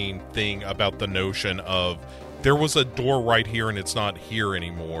unsettling thing about the notion of, there was a door right here and it's not here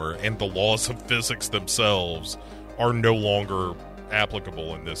anymore, and the laws of physics themselves are no longer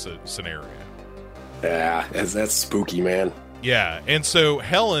applicable in this scenario. Yeah, that's spooky, man. Yeah, and so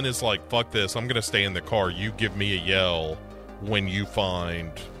Helen is like, fuck this, I'm gonna stay in the car, you give me a yell when you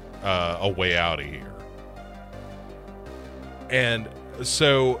find a way out of here. And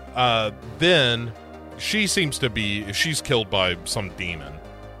so then she's killed by some demon.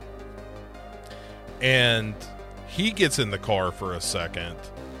 And he gets in the car for a second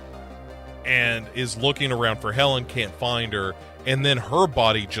and is looking around for Helen, can't find her, and then her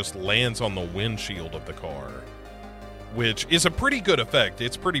body just lands on the windshield of the car, which is a pretty good effect.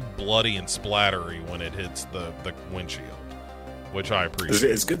 It's pretty bloody and splattery when it hits the windshield, which I appreciate.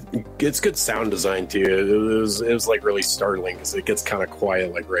 It's good. It's good sound design too. It was like really startling because it gets kind of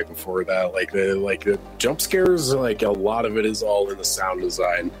quiet like right before that. Like the jump scares, like a lot of it is all in the sound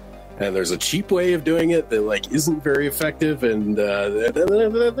design. And there's a cheap way of doing it that like isn't very effective, and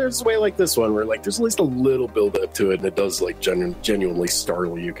there's a way like this one where like there's at least a little build up to it, and it does like genuinely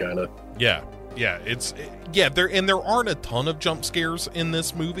startle you, kind of. Yeah, there aren't a ton of jump scares in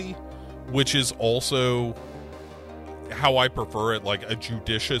this movie, which is also how I prefer it, like a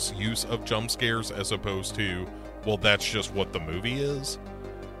judicious use of jump scares as opposed to, well, that's just what the movie is.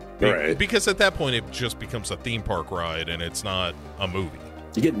 Right. Because at that point it just becomes a theme park ride and it's not a movie.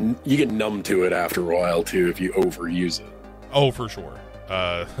 You get numb to it after a while too if you overuse it. Oh, for sure.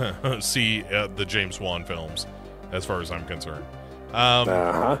 See the James Wan films, as far as I'm concerned.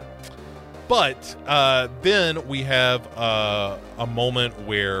 But then we have a moment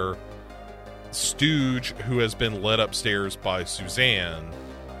where Stooge, who has been led upstairs by Suzanne,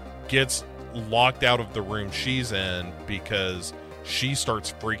 gets locked out of the room she's in because she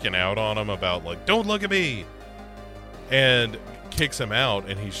starts freaking out on him about like, don't look at me, and kicks him out,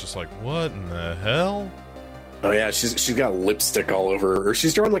 and he's just like, what in the hell? Oh yeah, she's got lipstick all over her, or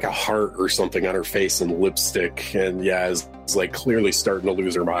she's drawing like a heart or something on her face in lipstick, and yeah, is like clearly starting to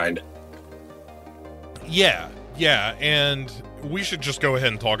lose her mind. Yeah, and we should just go ahead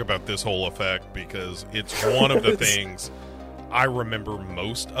and talk about this whole effect because it's one of the things I remember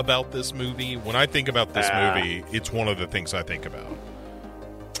most about this movie. When I think about this movie, it's one of the things I think about.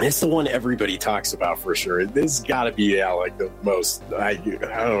 It's the one everybody talks about for sure. This has got to be like the most. I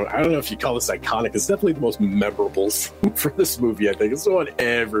don't know if you call this iconic. It's definitely the most memorable for this movie. I think it's the one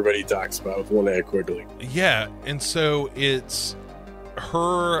everybody talks about. With one that quickly. Yeah, and so it's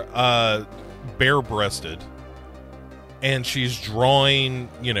her bare-breasted and she's drawing,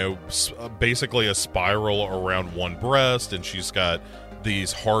 basically a spiral around one breast, and she's got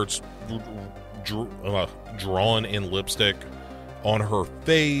these hearts drawn in lipstick on her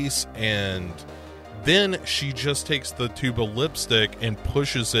face, and then she just takes the tube of lipstick and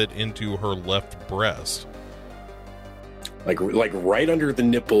pushes it into her left breast. Like right under the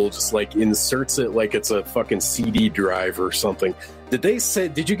nipple, just like inserts it like it's a fucking CD drive or something.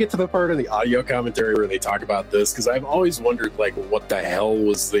 Did you get to the part of the audio commentary where they talk about this? Because I've always wondered, like, what the hell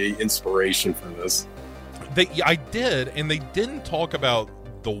was the inspiration for this? I did, and they didn't talk about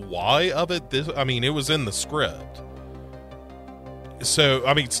the why of it. It was in the script. So,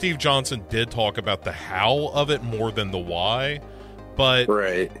 Steve Johnson did talk about the how of it more than the why, but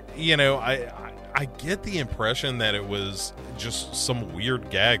right. I get the impression that it was just some weird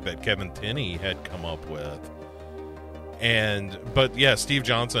gag that Kevin Tenney had come up with. But yeah, Steve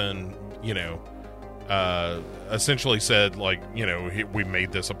Johnson, essentially said, like, we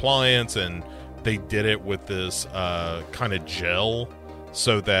made this appliance and they did it with this kind of gel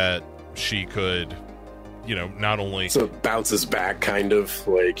so that she could, not only... So it bounces back, kind of,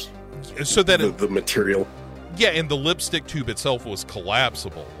 like, so that the material. Yeah, and the lipstick tube itself was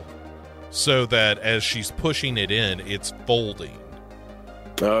collapsible, so that as she's pushing it in, it's folding.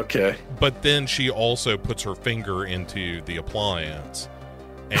 Okay. But then she also puts her finger into the appliance.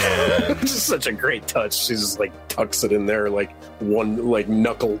 And this is such a great touch. She just, like, tucks it in there, like, one, like,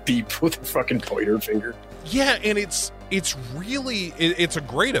 knuckle deep with her fucking pointer finger. Yeah, and it's really... It's a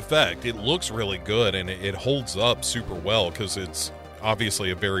great effect. It looks really good, and it holds up super well, because it's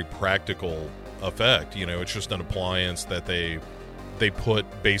obviously a very practical effect. It's just an appliance that they put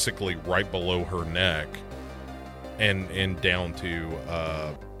basically right below her neck and down to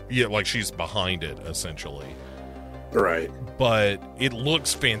like she's behind it, essentially. Right. But it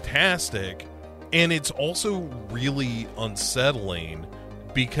looks fantastic, and it's also really unsettling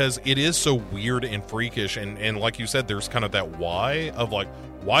because it is so weird and freakish, and like you said, there's kind of that why of, like,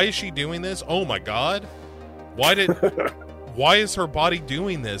 why is she doing this? Oh my god, why is her body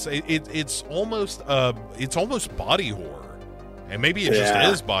doing this? It's almost body horror. And maybe it just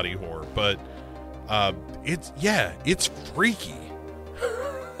is body horror, but it's freaky.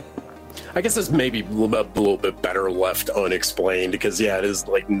 I guess it's maybe a little bit better left unexplained, because it is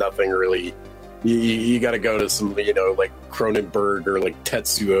like nothing really. You got to go to some like Cronenberg or like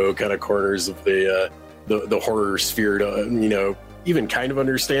Tetsuo kind of corners of the horror sphere to even kind of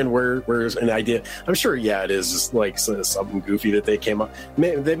understand where's an idea. I'm sure it is just like something goofy that they came up.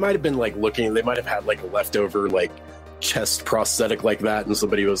 They might have been like looking. They might have had like a leftover like chest prosthetic like that, and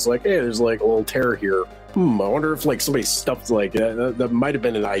somebody was like, hey, there's like a little tear here. I wonder if like somebody stuffed like that might have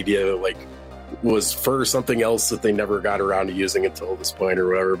been an idea that like was for something else that they never got around to using until this point or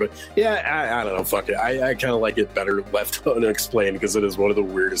whatever. But I don't know, fuck it, I kind of like it better left unexplained, because it is one of the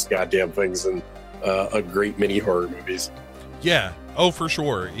weirdest goddamn things in a great many horror movies. For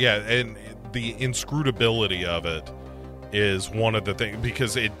sure. And the inscrutability of it is one of the things,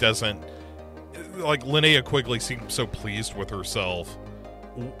 because it doesn't, like, Linnea Quigley seems so pleased with herself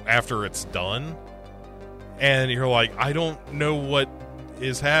after it's done, and you're like, I don't know what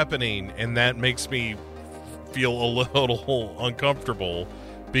is happening, and that makes me feel a little uncomfortable,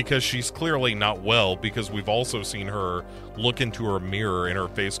 because she's clearly not well, because we've also seen her look into her mirror and her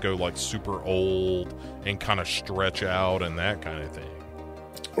face go like super old and kind of stretch out and that kind of thing.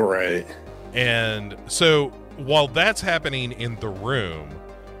 Right. And so while that's happening in the room,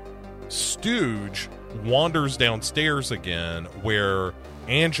 Stooge wanders downstairs again, where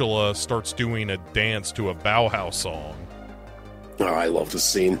Angela starts doing a dance to a Bauhaus song. Oh, I love this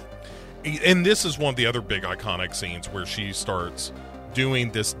scene. And this is one of the other big iconic scenes where she starts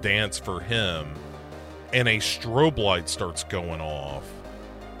doing this dance for him, and a strobe light starts going off.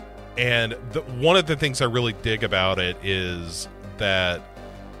 And one of the things I really dig about it is that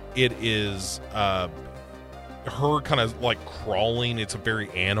it is her kind of like crawling. It's a very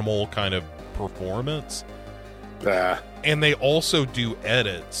animal kind of performance. And they also do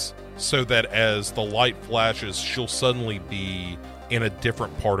edits so that as the light flashes, she'll suddenly be in a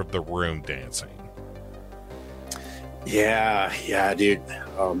different part of the room dancing. Yeah, dude.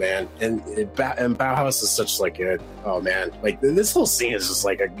 Oh man, and Bauhaus is such like a like this whole scene is just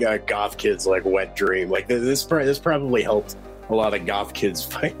like a goth kid's like wet dream. Like this probably helped a lot of goth kids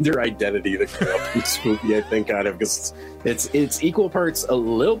find their identity that grew up in spooky. I think kind of because it's equal parts a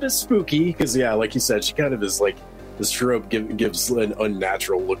little bit spooky because like you said, she kind of is like the strobe gives an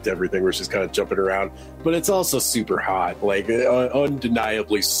unnatural look to everything where she's kind of jumping around, but it's also super hot, like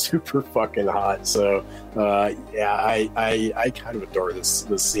undeniably super fucking hot. So I kind of adore this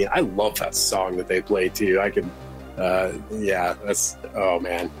scene. I love that song that they play too. I Yeah, that's, oh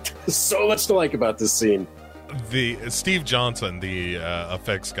man, so much to like about this scene. The Steve Johnson, the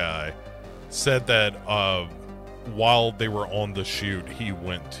effects guy, said that while they were on the shoot, he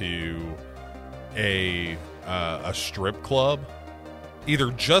went to a strip club,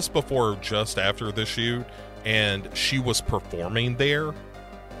 either just before or just after the shoot, and she was performing there.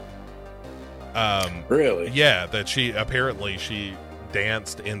 Really? Yeah, that she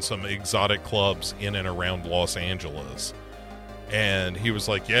danced in some exotic clubs in and around Los Angeles, and he was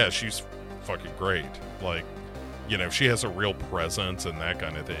like, "Yeah, she's fucking great. Like, you know, she has a real presence and that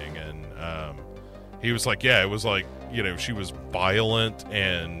kind of thing." And he was like, "Yeah, it was like, you know, she was violent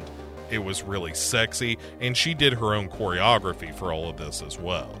and it was really sexy, and she did her own choreography for all of this as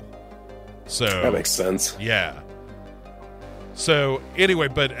well." So that makes sense. Yeah. So anyway,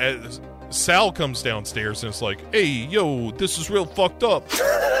 but as Sal comes downstairs and it's like, "Hey, yo, this is real fucked up."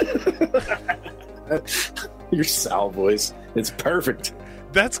 Your Sal voice, it's perfect.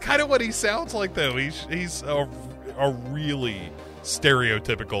 That's kind of what he sounds like, though. He's a really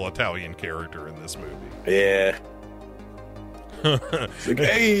stereotypical Italian character in this movie. Yeah. It's like,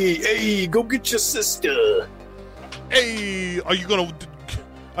 hey, go get your sister. Hey, are you gonna?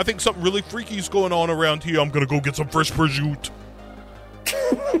 I think something really freaky is going on around here. I'm gonna go get some fresh prosciutto.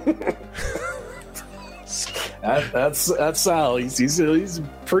 That's Sal. He's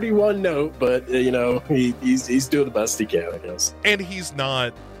pretty one note, but you know he's doing the best he can, I guess. And he's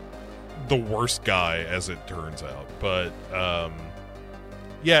not the worst guy, as it turns out. But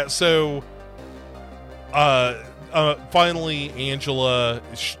yeah. So finally, Angela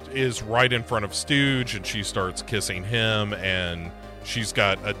is right in front of Stooge, and she starts kissing him, and she's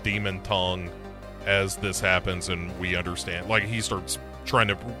got a demon tongue as this happens, and we understand. Like, he starts trying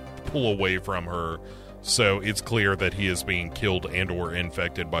to pull away from her, so it's clear that he is being killed and or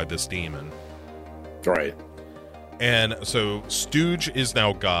infected by this demon. Right. And so Stooge is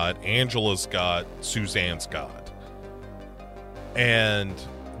now God, Angela's God, Suzanne's God. And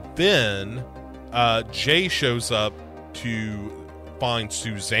then Jay shows up to find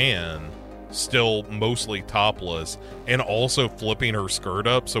Suzanne still mostly topless and also flipping her skirt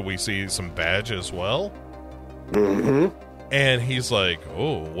up, so we see some badge as well. Mm-hmm. And he's like,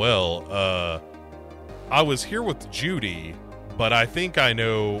 "Oh, well, I was here with Judy, but I think I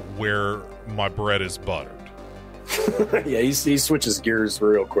know where my bread is buttered." Yeah, he switches gears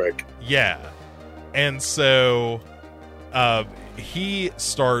real quick. Yeah. And so he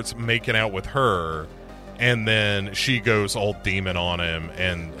starts making out with her, and then she goes all demon on him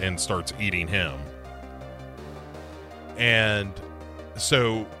and starts eating him. And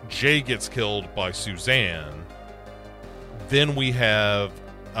so Jay gets killed by Suzanne. Then we have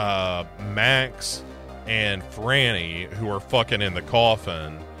Max and Franny, who are fucking in the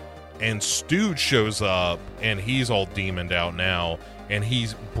coffin, and Stooge shows up, and he's all demoned out now, and he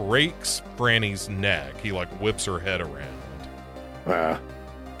breaks Franny's neck. He like whips her head around,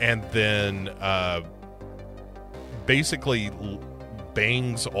 and then basically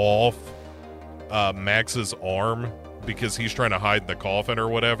bangs off Max's arm because he's trying to hide the coffin or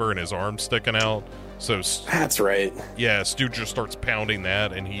whatever, and his arm's sticking out. So that's right. Yeah, Stooge just starts pounding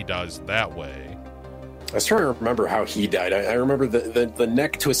that, and he dies that way. I was trying to remember how he died. I remember the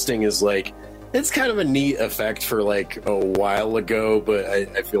neck twisting is like, it's kind of a neat effect for like a while ago, but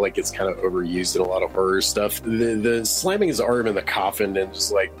I feel like it's kind of overused in a lot of horror stuff. The slamming his arm in the coffin and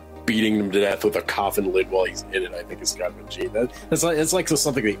just like beating him to death with a coffin lid while he's in it, I think is kind of a G. It's like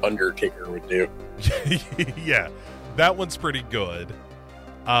something the Undertaker would do. Yeah, that one's pretty good.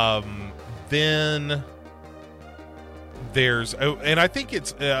 Then there's and I think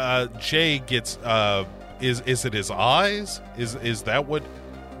it's Jay gets is it his eyes? Is that what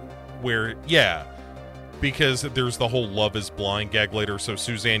where yeah, because there's the whole love is blind gag later, so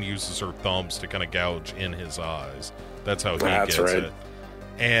Suzanne uses her thumbs to kind of gouge in his eyes. That's how he gets right. It.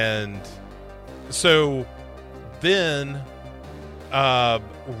 And so then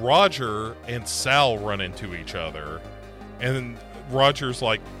Roger and Sal run into each other, and Roger's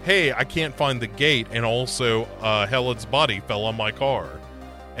like, "Hey, I can't find the gate, and also Helen's body fell on my car."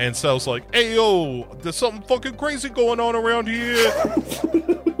 And Sal's like, "Hey, yo, there's something fucking crazy going on around here."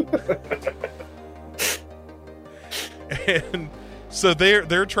 And so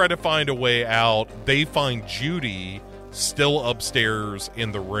they're trying to find a way out. They find Judy still upstairs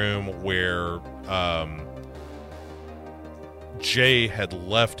in the room where Jay had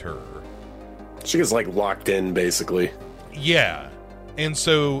left her. She gets like locked in, basically. Yeah. And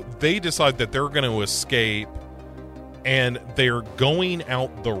so they decide that they're going to escape, and they're going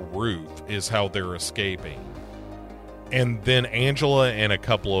out the roof is how they're escaping. And then Angela and a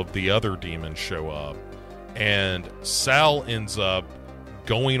couple of the other demons show up, and Sal ends up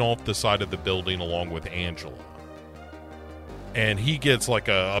going off the side of the building along with Angela. And he gets like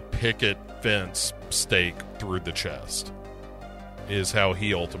a picket fence stake through the chest, is how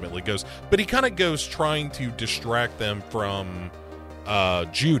he ultimately goes. But he kind of goes trying to distract them from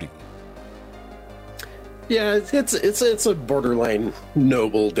Judy. Yeah, it's a borderline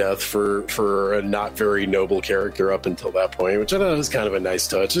noble death for a not very noble character up until that point, which I thought was kind of a nice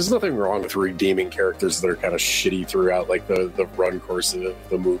touch. There's nothing wrong with redeeming characters that are kind of shitty throughout like the run course of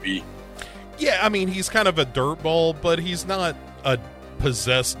the movie. Yeah, I mean, he's kind of a dirtball, but he's not a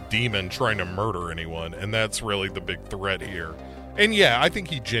possessed demon trying to murder anyone, and that's really the big threat here. And yeah, I think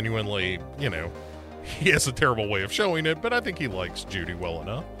he genuinely, he has a terrible way of showing it, but I think he likes Judy well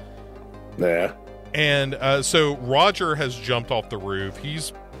enough. Yeah. And so Roger has jumped off the roof.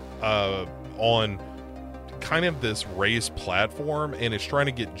 He's on kind of this raised platform and is trying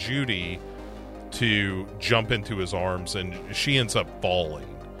to get Judy to jump into his arms, and she ends up falling.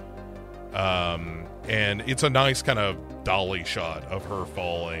 And it's a nice kind of dolly shot of her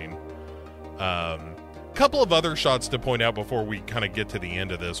falling. Couple of other shots to point out before we kind of get to the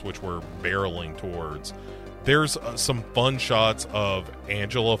end of this, which we're barreling towards. There's some fun shots of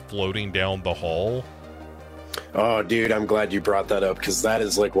Angela floating down the hall. Oh, dude, I'm glad you brought that up, because that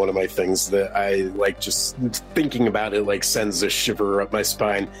is like one of my things that I like. Just thinking about it like sends a shiver up my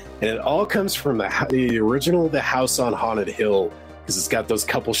spine, and it all comes from the original The House on Haunted Hill, because it's got those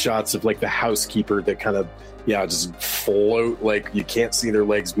couple shots of like the housekeeper that kind of just float, like you can't see their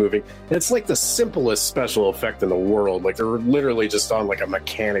legs moving. And it's like the simplest special effect in the world. Like they're literally just on like a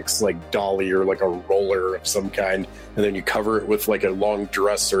mechanic's like dolly or like a roller of some kind, and then you cover it with like a long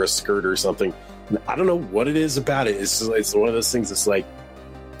dress or a skirt or something. And I don't know what it is about it. It's one of those things that's like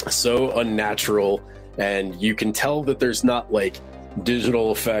so unnatural, and you can tell that there's not like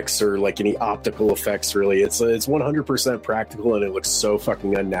digital effects or like any optical effects really. It's 100% practical, and it looks so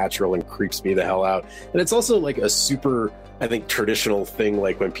fucking unnatural and creeps me the hell out. And it's also like a super, I think, traditional thing,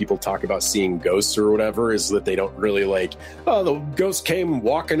 like when people talk about seeing ghosts or whatever, is that they don't really like, oh, the ghost came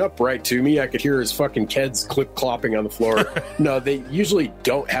walking up right to me, I could hear his fucking keds clip-clopping on the floor. No, they usually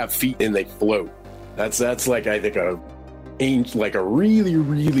don't have feet and they float. That's like, I think a really,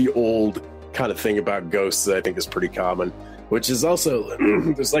 really old kind of thing about ghosts that I think is pretty common. Which is also,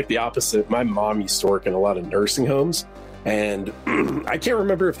 there's like the opposite. My mom used to work in a lot of nursing homes, and I can't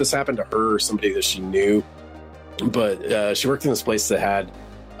remember if this happened to her or somebody that she knew, but she worked in this place that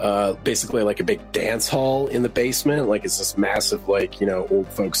had basically like a big dance hall in the basement. Like it's this massive, like, old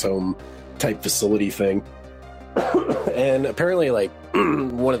folks home type facility thing. And apparently like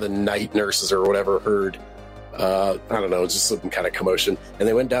one of the night nurses or whatever heard, I don't know, just some kind of commotion. And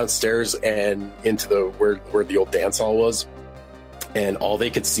they went downstairs and into where the old dance hall was. And all they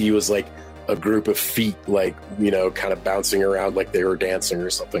could see was like a group of feet, like, kind of bouncing around like they were dancing or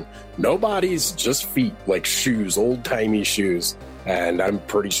something. No bodies, just feet, like shoes, old timey shoes. And I'm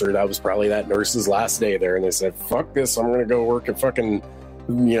pretty sure that was probably that nurse's last day there. And they said, fuck this, I'm going to go work at fucking,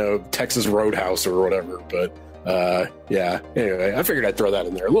 Texas Roadhouse or whatever. But anyway, I figured I'd throw that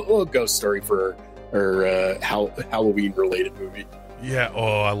in there. A little ghost story for Halloween related movie. Yeah,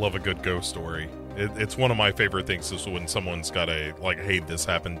 I love a good ghost story. It's one of my favorite things is when someone's got a, like, hey, this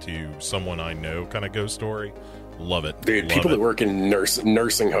happened to someone I know kind of ghost story. Love it. Dude, people that work in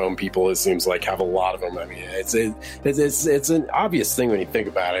nursing home people, it seems like, have a lot of them. I mean, it's an obvious thing when you think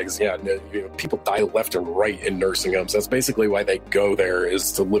about it. Because, people die left and right in nursing homes. That's basically why they go there,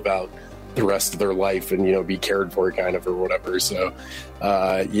 is to live out the rest of their life and be cared for kind of or whatever. So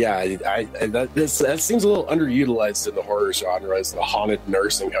that seems a little underutilized in the horror genre as the haunted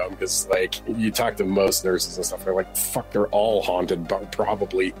nursing home, because like you talk to most nurses and stuff, they're like, fuck, they're all haunted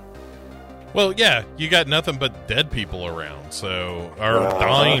probably. Well, yeah, you got nothing but dead people around, so or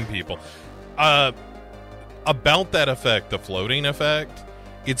dying people. About that effect, the floating effect,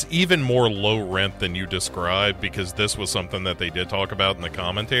 it's even more low rent than you described, because this was something that they did talk about in the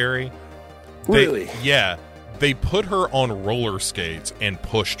commentary. Really? Yeah. They put her on roller skates and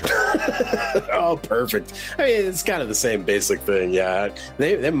pushed her. Oh, perfect. I mean, it's kind of the same basic thing. Yeah.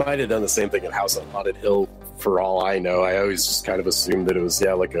 They might have done the same thing in House on Haunted Hill, for all I know. I always just kind of assumed that it was,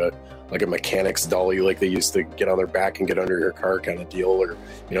 like a mechanic's dolly, like they used to get on their back and get under your car kind of deal, or,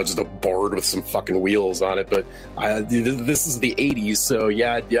 just a board with some fucking wheels on it. But this is the 80s, so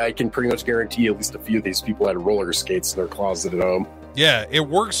yeah, I can pretty much guarantee at least a few of these people had roller skates in their closet at home. Yeah, it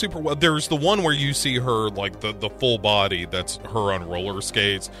works super well. There's the one where you see her, like, the full body, that's her on roller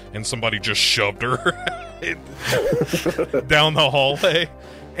skates, and somebody just shoved her down the hallway.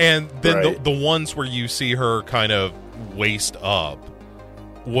 And then right. the ones where you see her kind of waist up,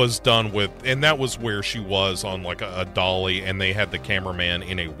 was done with, and that was where she was on like a dolly, and they had the cameraman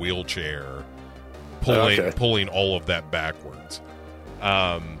in a wheelchair pulling all of that backwards.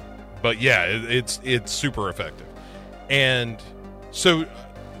 But yeah, it's super effective. And so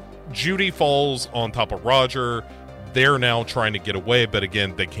Judy falls on top of Roger. They're now trying to get away, but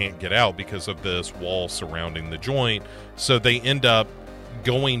again, they can't get out because of this wall surrounding the joint. So they end up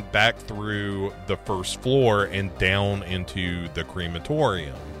going back through the first floor and down into the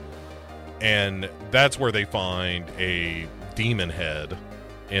crematorium. And that's where they find a demon head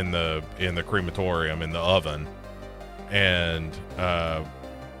in the crematorium, in the oven. And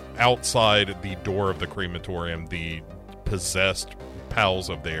outside the door of the crematorium, the possessed pals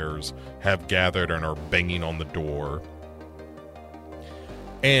of theirs have gathered and are banging on the door.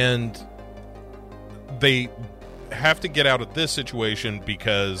 And they have to get out of this situation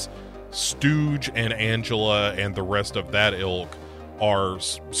because Stooge and Angela and the rest of that ilk are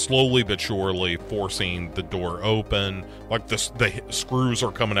slowly but surely forcing the door open. Like the screws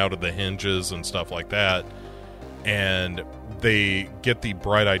are coming out of the hinges and stuff like that. And they get the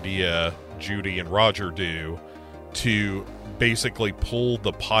bright idea, Judy and Roger do, to basically pull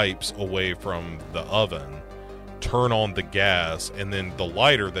the pipes away from the oven, turn on the gas, and then the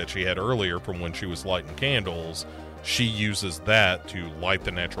lighter that she had earlier from when she was lighting candles, she uses that to light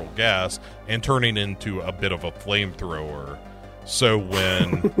the natural gas and turning into a bit of a flamethrower. So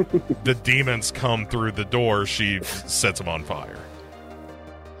when the demons come through the door, she sets them on fire.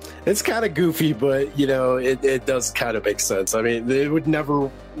 It's kind of goofy, but, you know, it does kind of make sense. I mean, it would never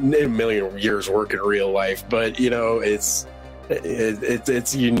in a million years work in real life, but, you know, it's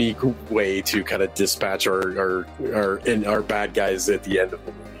a unique way to kind of dispatch our bad guys at the end of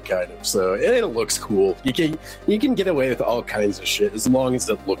the movie, kind of. So it looks cool. You can get away with all kinds of shit as long as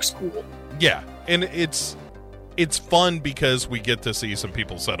it looks cool. Yeah, and it's fun because we get to see some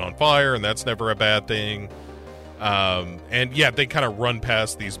people set on fire, and that's never a bad thing. And yeah, they kind of run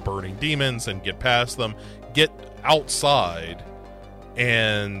past these burning demons and get past them, get outside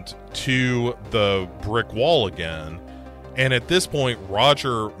and to the brick wall again. And at this point,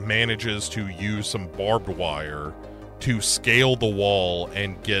 Roger manages to use some barbed wire to scale the wall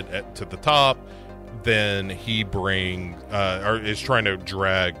and get to the top. Then he is trying to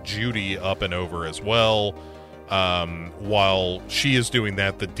drag Judy up and over as well. While she is doing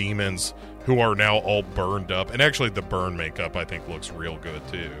that, the demons, who are now all burned up, and actually the burn makeup I think looks real good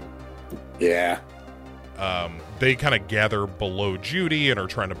too. Yeah. They kind of gather below Judy and are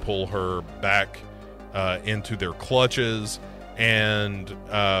trying to pull her back into their clutches, and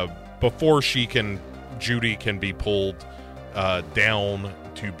before Judy can be pulled down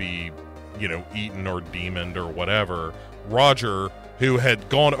to be, you know, eaten or demoned or whatever, Roger, who had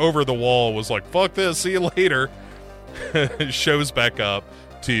gone over the wall, was like, fuck this, see you later, shows back up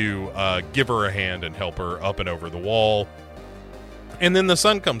to give her a hand and help her up and over the wall. And then the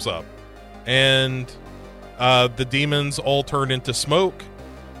sun comes up, and the demons all turn into smoke,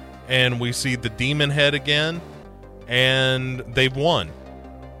 and we see the demon head again, and they've won.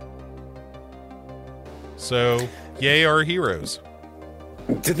 So, yay our heroes.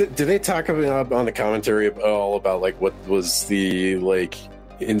 Did they talk about on the commentary at all about like what was the like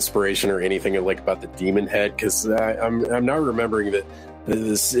inspiration or anything like about the demon head? Because I'm not remembering that.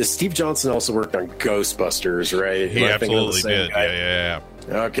 Steve Johnson also worked on Ghostbusters, right? He absolutely did. Yeah.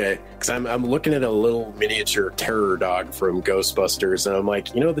 Okay, because I'm looking at a little miniature terror dog from Ghostbusters, and I'm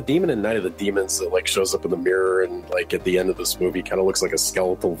like, you know, the demon in Night of the Demons that like shows up in the mirror and like at the end of this movie kind of looks like a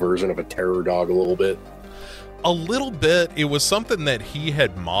skeletal version of a terror dog a little bit. A little bit. It was something that he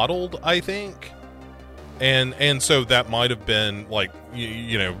had modeled, I think, and so that might have been like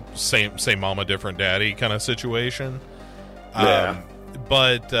you know, same mama different daddy kind of situation. Yeah.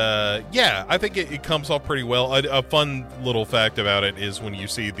 But yeah, I think it comes off pretty well. A fun little fact about it is when you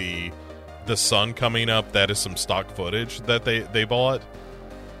see the sun coming up, that is some stock footage that they bought,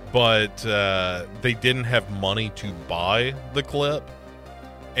 but they didn't have money to buy the clip,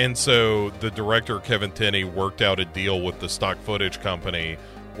 and so the director Kevin Tenney worked out a deal with the stock footage company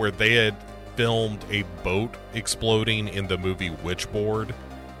where they had filmed a boat exploding in the movie Witchboard,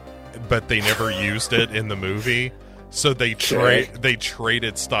 but they never used it in the movie. So they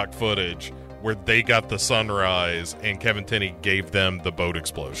traded stock footage where they got the sunrise and Kevin Tenney gave them the boat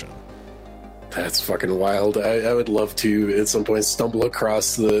explosion. That's fucking wild. I would love to at some point stumble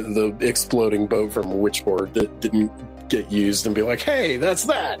across the exploding boat from Witchboard that didn't get used and be like, hey, that's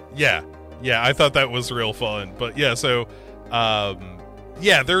that. Yeah, I thought that was real fun. But yeah, so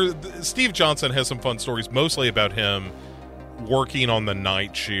Steve Johnson has some fun stories, mostly about him working on the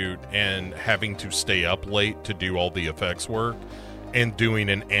night shoot and having to stay up late to do all the effects work. and doing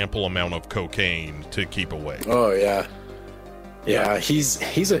an ample amount of cocaine to keep awake. Oh yeah. Yeah,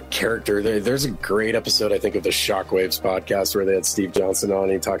 he's a character. There's a great episode, I think, of the Shockwaves podcast where they had Steve Johnson on.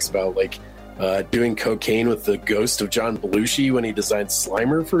 He talks about like doing cocaine with the ghost of John Belushi when he designed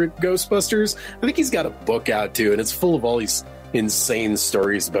Slimer for Ghostbusters. I think he's got a book out too, and it's full of all these insane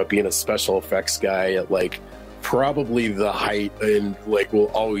stories about being a special effects guy at like probably the height and like will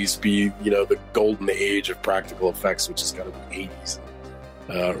always be, you know, the golden age of practical effects, which is kind of the 80s.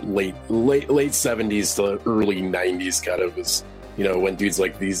 Late 70s to early 90s kind of was, you know, when dudes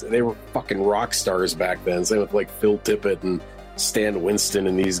like these, they were fucking rock stars back then. Same with like Phil Tippett and Stan Winston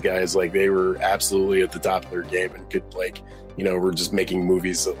and these guys, like they were absolutely at the top of their game and could like, you know, we're just making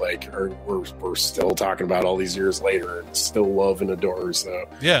movies that like we're still talking about all these years later and still love and adore. So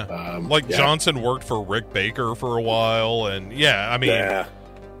yeah, Johnson worked for Rick Baker for a while, and I mean,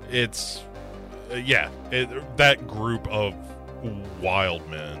 it's that group of wild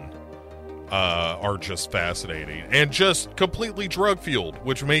men are just fascinating and just completely drug fueled,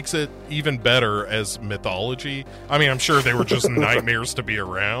 which makes it even better as mythology. I mean, I'm sure they were just nightmares to be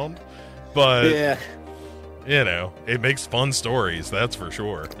around, but you know, it makes fun stories, that's for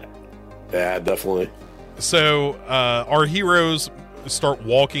sure. Yeah, definitely. So our heroes start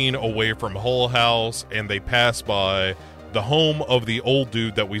walking away from Hull House, and they pass by the home of the old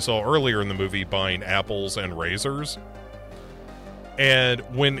dude that we saw earlier in the movie buying apples and razors. And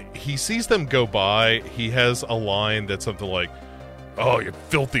when he sees them go by, he has a line that's something like, "Oh, you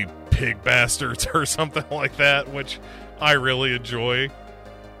filthy pig bastards," or something like that, which I really enjoy.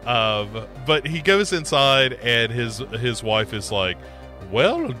 But he goes inside, and his wife is like,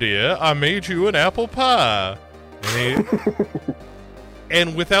 "Well, dear, I made you an apple pie."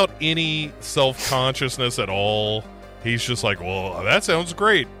 And without any self-consciousness at all, he's just like, "Well, that sounds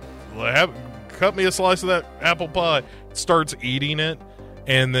great. Cut me a slice of that apple pie." Starts eating it,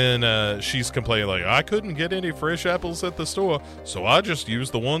 and then she's complaining like, "I couldn't get any fresh apples at the store, so I just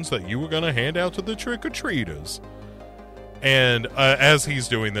used the ones that you were going to hand out to the trick-or-treaters." And as he's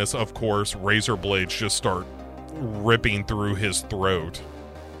doing this, of course, razor blades just start ripping through his throat.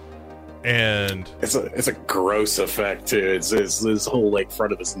 And it's a gross effect too. It's his whole like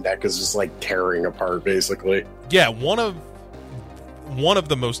front of his neck is just like tearing apart, basically. Yeah, one of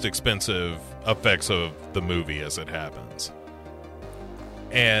the most expensive effects of the movie as it happens.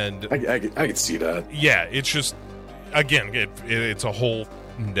 And I can see that. Yeah, it's just, again, it's a whole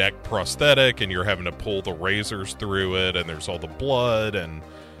neck prosthetic, and you're having to pull the razors through it, and there's all the blood, and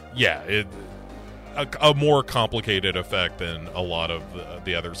a more complicated effect than a lot of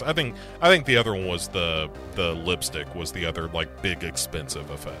the others. I think the other one was the lipstick was the other like big expensive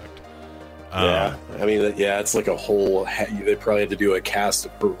effect. Yeah, I mean, it's like a whole. They probably had to do a cast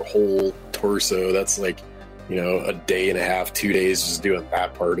of her whole torso. That's like, you know, a day and a half, 2 days just doing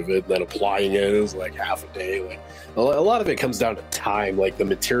that part of it, and then applying it is like half a day. Like a lot of it comes down to time. Like the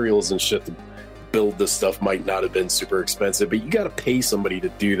materials and shit to build this stuff might not have been super expensive, but you got to pay somebody to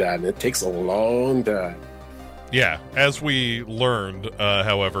do that, and it takes a long time. Yeah, as we learned,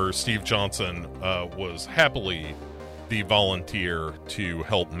 however, Steve Johnson was happily the volunteer to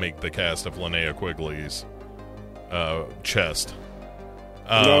help make the cast of Linnea Quigley's chest.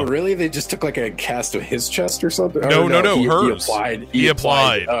 No, really? They just took like a cast of his chest or something? No, hers. He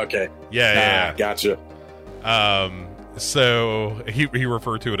applied. Okay. Yeah. Gotcha. So he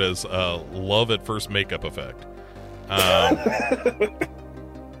referred to it as love at first makeup effect.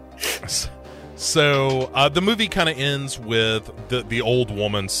 So the movie kind of ends with the old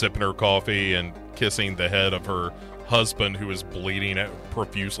woman sipping her coffee and kissing the head of her husband, who is bleeding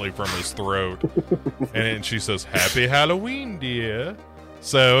profusely from his throat. And she says, "Happy Halloween, dear."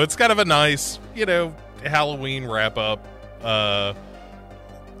 So it's kind of a nice, you know, Halloween wrap up,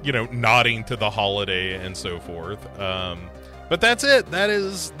 you know, nodding to the holiday and so forth. But that's it. That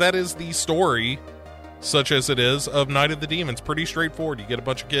is the story, such as it is, of Night of the Demons. Pretty straightforward. You get a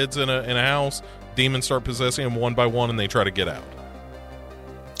bunch of kids in a house, demons start possessing them one by one, and they try to get out.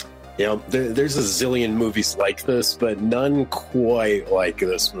 You know, there's a zillion movies like this, but none quite like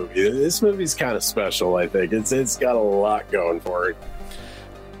this movie. This movie's kind of special, I think. It's got a lot going for it.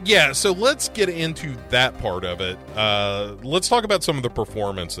 Yeah, so let's get into that part of it. Let's talk about some of the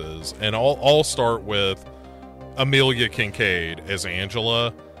performances, and I'll start with Amelia Kincaid as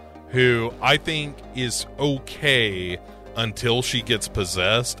Angela, who I think is okay until she gets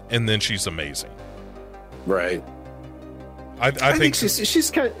possessed, and then she's amazing. Right. I think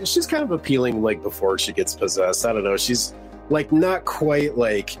she's kind of appealing like before she gets possessed. I don't know. She's like not quite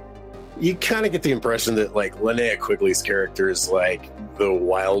like you kind of get the impression that like Linnea Quigley's character is like the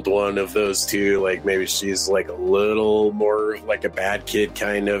wild one of those two. Like maybe she's like a little more like a bad kid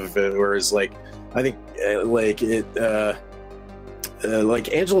kind of, whereas like I think like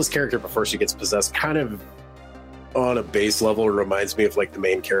Angela's character before she gets possessed kind of on a base level reminds me of like the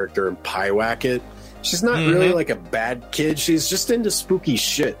main character in Pyewacket. She's not really like a bad kid. She's just into spooky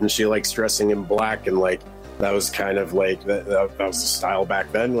shit, and she likes dressing in black, and like that was kind of like that was the style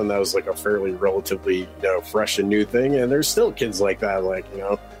back then when that was like a fairly relatively fresh and new thing. And there's still kids like that. Like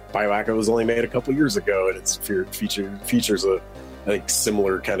Pyewacket was only made a couple years ago, and it's features a I think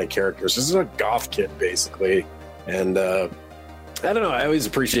similar kind of characters. This is a goth kid basically, and I don't know. I always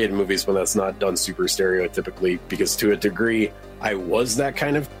appreciate movies when that's not done super stereotypically, because to a degree, I was that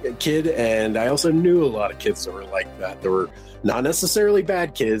kind of kid, and I also knew a lot of kids that were like that. They were not necessarily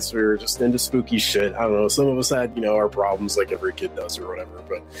bad kids. We were just into spooky shit. I don't know. Some of us had, our problems like every kid does or whatever.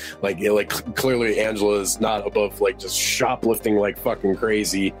 But like clearly Angela is not above like just shoplifting like fucking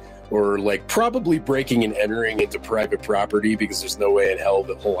crazy, or like probably breaking and entering into private property, because there's no way in hell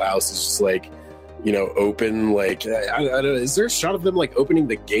the whole house is just like, open. Like I don't know, is there a shot of them like opening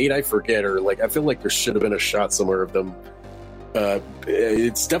the gate? I forget, or like I feel like there should have been a shot somewhere of them.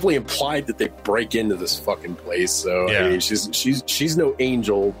 It's definitely implied that they break into this fucking place. So yeah. I mean, she's no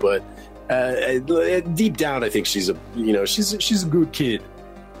angel, but deep down, I think she's a she's a good kid.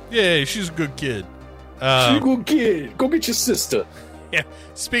 Yeah, she's a good kid. She's a good kid. Go get your sister. Yeah.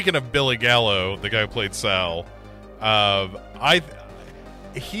 Speaking of Billy Gallo, the guy who played Sal,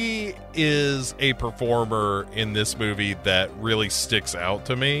 he is a performer in this movie that really sticks out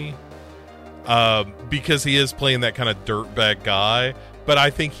to me, because he is playing that kind of dirtbag guy, but I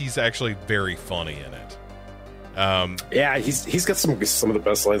think he's actually very funny in it. Yeah, he's got some of the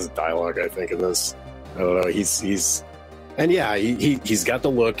best lines of dialogue, I think, in this. I don't know. He's got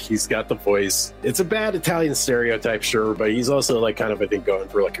the look, he's got the voice. It's a bad Italian stereotype, sure, but he's also like kind of, I think, going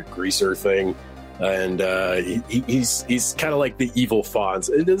for like a greaser thing. And he's kind of like the evil Fonz.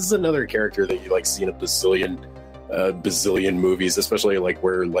 This is another character that you like see in a bazillion movies, especially like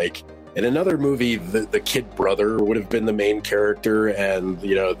where like in another movie the kid brother would have been the main character, and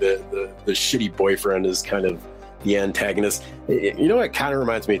the shitty boyfriend is kind of the antagonist. What kind of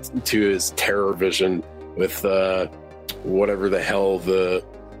reminds me too is Terror Vision with whatever the hell the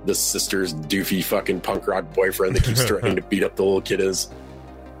sister's doofy fucking punk rock boyfriend that keeps threatening to beat up the little kid is.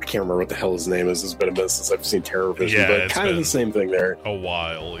 I can't remember what the hell his name is. It's been a minute since I've seen Terror Vision, but kind of the same thing there. A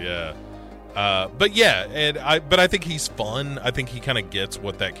while, yeah. But yeah, I think he's fun. I think he kind of gets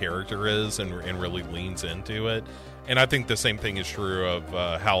what that character is and really leans into it. And I think the same thing is true of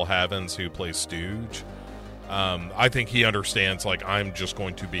Hal Havens, who plays Stooge. I think he understands, like, I'm just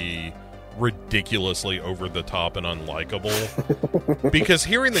going to be ridiculously over the top and unlikable. Because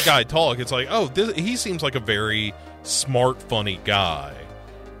hearing the guy talk, it's like, he seems like a very smart, funny guy.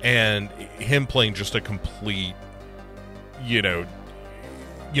 And him playing just a complete,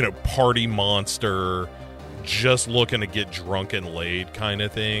 party monster, just looking to get drunk and laid kind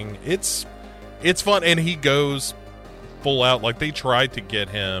of thing. It's fun, and he goes full out. Like, they tried to get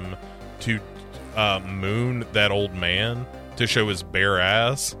him to moon that old man to show his bare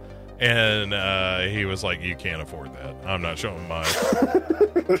ass, and he was like, "You can't afford that. I'm not showing my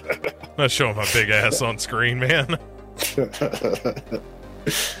big ass on screen, man."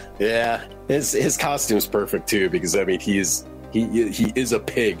 Yeah, his costume's perfect too, because I mean he is a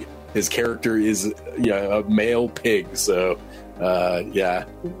pig. His character is a male pig, so yeah,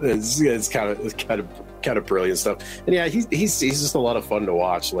 it's kind of brilliant stuff. And yeah, he's just a lot of fun to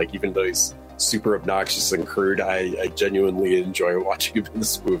watch. Like, even though he's super obnoxious and crude, I genuinely enjoy watching him in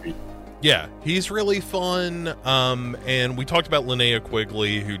this movie. Yeah, he's really fun. And we talked about Linnea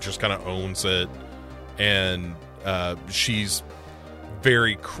Quigley, who just kind of owns it, and she's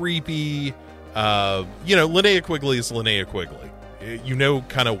very creepy. Linnea Quigley is Linnea Quigley. You know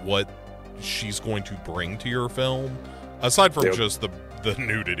kind of what she's going to bring to your film, aside from just the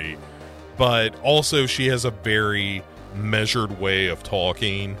nudity. But also she has a very measured way of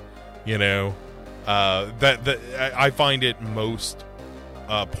talking, that I find it most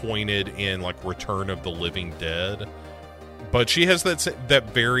pointed in like Return of the Living Dead. But she has that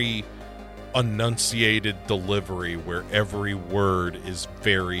very enunciated delivery where every word is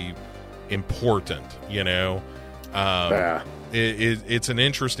very important, it's an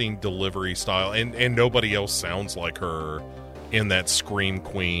interesting delivery style, and nobody else sounds like her in that Scream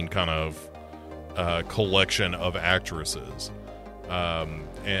Queen kind of collection of actresses.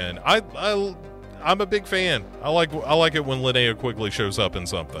 And I'm a big fan. I like it when Linnea Quigley shows up in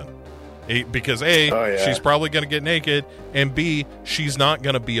something. Because A, Oh, yeah. she's probably going to get naked, and B, she's not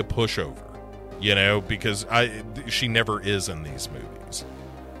going to be a pushover, you know, because she never is in these movies.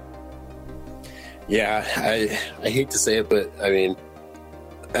 Yeah, I hate to say it, but I mean,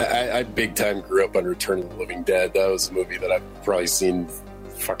 I big time grew up on Return of the Living Dead. That was a movie that I've probably seen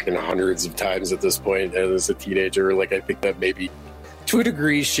fucking hundreds of times at this point as a teenager. Like, I think that maybe to a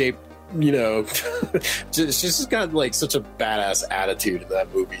degree shaped, you know, she's just got like such a badass attitude in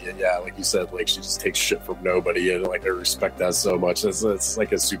that movie. And yeah, like you said, like she just takes shit from nobody, and like I respect that so much. It's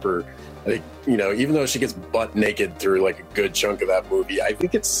like a super, I think, you know, even though she gets butt naked through like a good chunk of that movie, I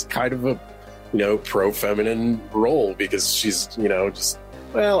think it's kind of a, you know, pro-feminine role, because she's, you know, just,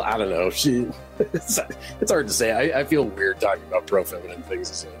 well, I don't know, it's hard to say. I feel weird talking about pro-feminine things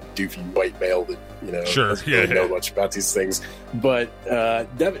as a doofy white male that, you know, Sure, doesn't really know much about these things, but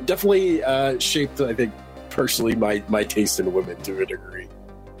definitely shaped, I think, personally my taste in women to a degree.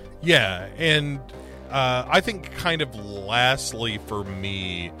 Yeah, and I think kind of lastly for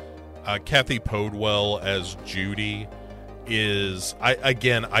me, Kathy Podwell as Judy is, I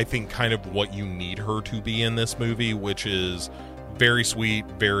think kind of what you need her to be in this movie, which is very sweet,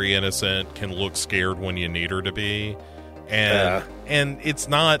 very innocent, can look scared when you need her to be, and it's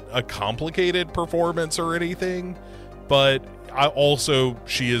not a complicated performance or anything, but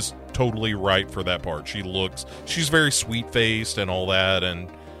she is totally right for that part. She's very sweet faced and all that, and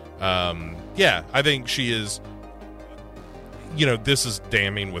yeah, I think she is, you know, this is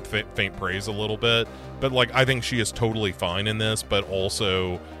damning with faint praise a little bit, but like I think she is totally fine in this. But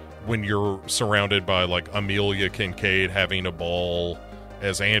also when you're surrounded by like Amelia Kincaid having a ball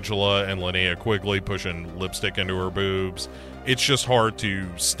as Angela and Linnea Quigley pushing lipstick into her boobs, it's just hard to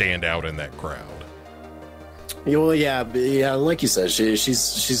stand out in that crowd. Well, yeah, like you said,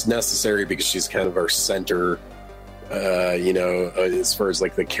 she's necessary because she's kind of our center, you know, as far as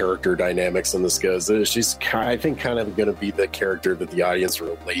like the character dynamics in this goes. She's, I think, kind of going to be the character that the audience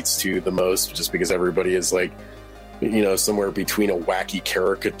relates to the most, just because everybody is like, you know, somewhere between a wacky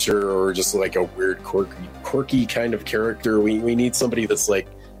caricature or just like a weird, quirky kind of character. We need somebody that's like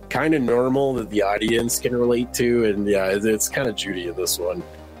kind of normal that the audience can relate to, and yeah, it's kind of Judy in this one.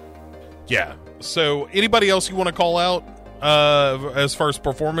 Yeah. So, anybody else you want to call out as far as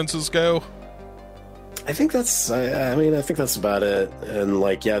performances go? I think that's, I mean, I think that's about it. And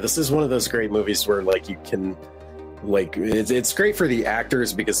like, yeah, this is one of those great movies where like you can, like, it's great for the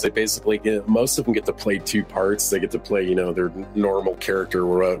actors because they basically most of them get to play two parts. They get to play, you know, their normal character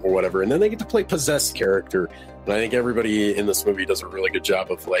or whatever, and then they get to play possessed character. And I think everybody in this movie does a really good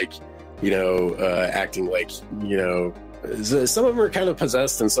job of like, you know, acting like, you know, some of them are kind of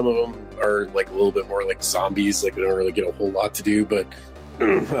possessed and some of them are like a little bit more like zombies. Like they don't really get a whole lot to do, but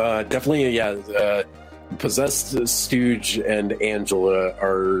definitely, yeah. Possessed Stooge and Angela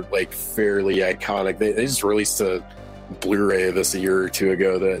are like fairly iconic. They just released a Blu-ray of this a year or two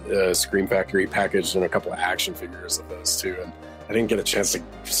ago that Scream Factory packaged in a couple of action figures of those two, and I didn't get a chance to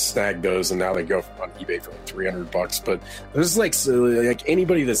snag those, and now they go on eBay for like $300. But there's like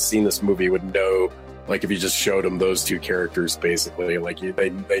anybody that's seen this movie would know, like if you just showed them those two characters, basically, like they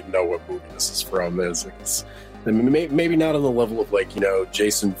know what movie this is from. It's maybe not on the level of like, you know,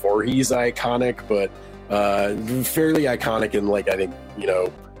 Jason Voorhees iconic, but fairly iconic, and like I think, you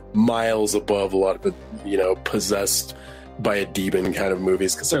know, miles above a lot of the, you know, possessed by a demon kind of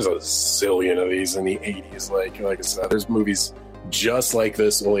movies, because there's a zillion of these in the 80s. Like I said, there's movies just like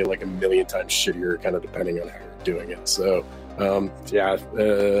this, only like a million times shittier, kind of depending on how you're doing it. So yeah,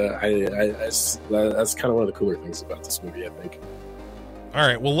 that's kind of one of the cooler things about this movie, I think. All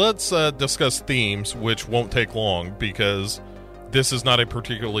right, well, let's discuss themes, which won't take long because this is not a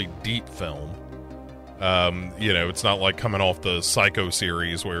particularly deep film. You know, it's not like coming off the Psycho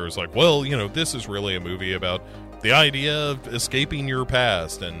series where it's like, well, you know, this is really a movie about the idea of escaping your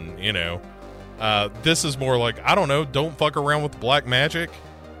past, and, you know, this is more like, I don't know, don't fuck around with black magic,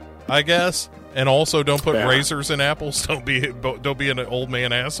 I guess, and also don't put razors in apples. Don't be an old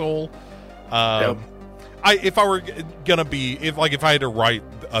man asshole. Yep. If I had to write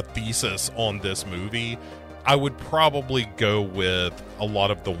a thesis on this movie, I would probably go with a lot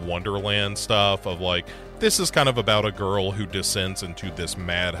of the Wonderland stuff of like, this is kind of about a girl who descends into this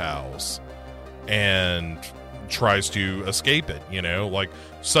madhouse and tries to escape it, you know, like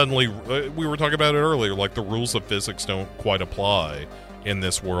suddenly we were talking about it earlier, like the rules of physics don't quite apply in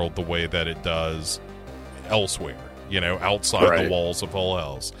this world the way that it does elsewhere, you know, outside the walls of Hull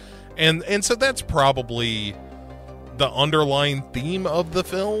House. And so that's probably the underlying theme of the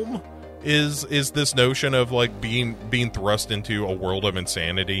film. Is this notion of like being thrust into a world of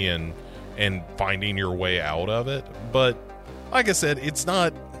insanity and finding your way out of it. But like I said, it's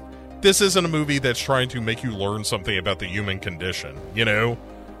not this isn't a movie that's trying to make you learn something about the human condition, you know?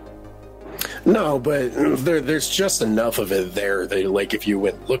 No, but there's just enough of it there that, like, if you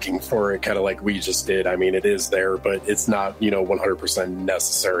went looking for it, kind of like we just did, I mean, it is there, but it's not, 100%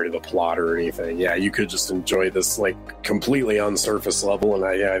 necessary to the plot or anything. Yeah, you could just enjoy this, like, completely on surface level, and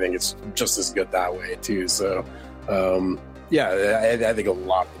I think it's just as good that way, too. So, I think a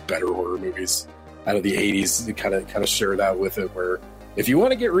lot of the better horror movies out of the 80s kind of share that with it, where if you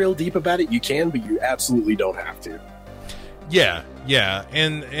want to get real deep about it, you can, but you absolutely don't have to. Yeah,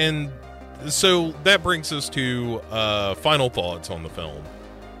 and so that brings us to final thoughts on the film.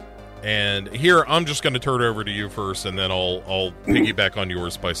 And here, I'm just going to turn it over to you first, and then I'll piggyback on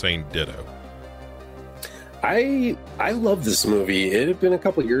yours by saying ditto. I love this movie. It had been a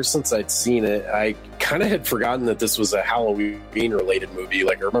couple of years since I'd seen it. I kind of had forgotten that this was a Halloween-related movie.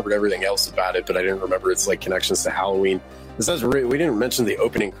 Like, I remembered everything else about it, but I didn't remember its, like, connections to Halloween. We didn't mention the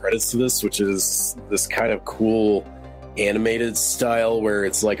opening credits to this, which is this kind of cool animated style where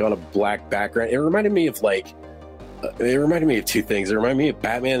it's, like, on a black background. It reminded me of two things. It reminded me of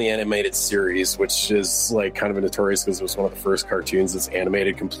Batman the Animated Series, which is, like, kind of notorious because it was one of the first cartoons that's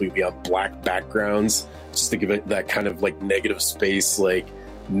animated completely on black backgrounds, just to give it that kind of, like, negative space, like,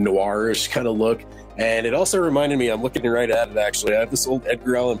 noirish kind of look. And it also reminded me, I'm looking right at it, actually, I have this old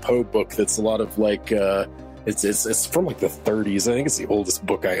Edgar Allan Poe book that's a lot of, like, it's from, like, the 30s. I think it's the oldest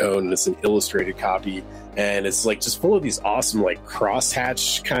book I own, and it's an illustrated copy, and it's, like, just full of these awesome, like,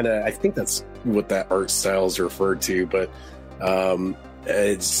 crosshatch kind of, I think that's what that art style is referred to, but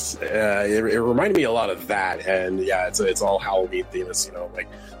it reminded me a lot of that. And yeah, it's all Halloween themed. It's, like,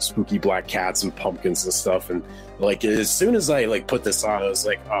 spooky black cats and pumpkins and stuff. And, like, as soon as I, like, put this on, I was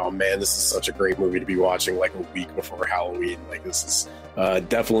like, oh man, this is such a great movie to be watching, like, a week before Halloween. Like, this is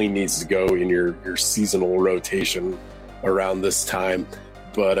definitely needs to go in your seasonal rotation around this time.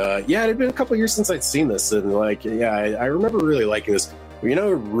 But it had been a couple of years since I'd seen this, and, like, yeah, I remember really liking this.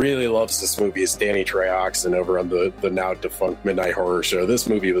 Who really loves this movie is Danny Trejoxin over on the now defunct Midnight Horror Show. This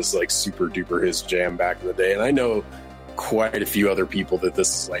movie was, like, super duper his jam back in the day, and I know quite a few other people that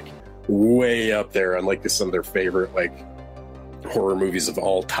this is, like, way up there on, like, some of their favorite, like, horror movies of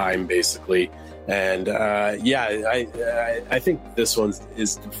all time, basically. And I think this one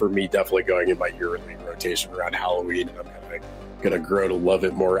is, for me, definitely going in my yearly rotation around Halloween, and I'm kind of gonna grow to love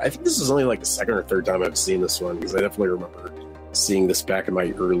it more. I think this is only, like, the second or third time I've seen this one, because I definitely remember seeing this back in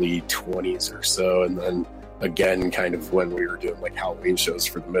my early 20s or so, and then again kind of when we were doing, like, Halloween shows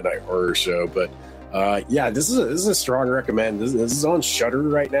for the Midnight Horror Show. But this is a strong recommend. This is on Shudder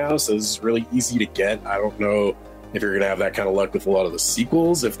right now, so this is really easy to get. I don't know if you're gonna have that kind of luck with a lot of the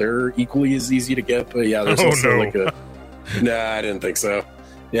sequels, if they're equally as easy to get, but yeah, there's like a I didn't think so.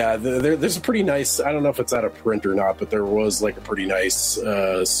 Yeah, there's a pretty nice, I don't know if it's out of print or not, but there was, like, a pretty nice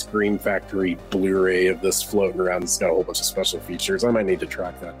Scream Factory Blu-ray of this floating around. It's got a whole bunch of special features. I might need to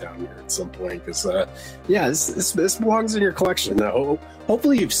track that down here at some point, because, this belongs in your collection. Now,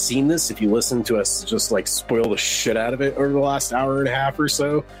 hopefully you've seen this if you listen to us just, like, spoil the shit out of it over the last hour and a half or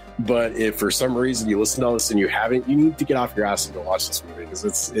so. But if for some reason you listen to all this and you haven't, you need to get off your ass and go watch this movie,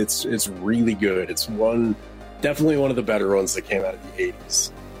 because it's really good. It's definitely one of the better ones that came out of the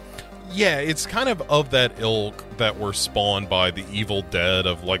 80s. Yeah, it's kind of that ilk that were spawned by the Evil Dead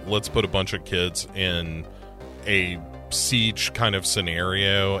of, like, let's put a bunch of kids in a siege kind of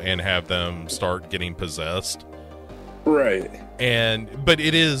scenario and have them start getting possessed. Right. But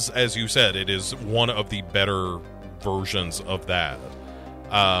it is, as you said, it is one of the better versions of that.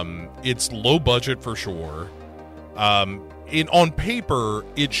 It's low budget for sure. On paper,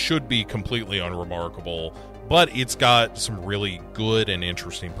 it should be completely unremarkable, but it's got some really good and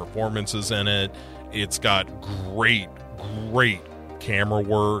interesting performances in it. It's got great camera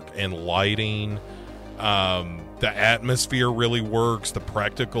work and lighting. The atmosphere really works. The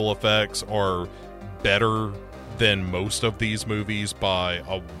practical effects are better than most of these movies by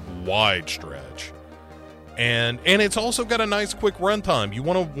a wide stretch. And it's also got a nice quick runtime. You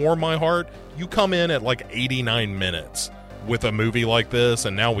want to warm my heart? You come in at, like, 89 minutes with a movie like this,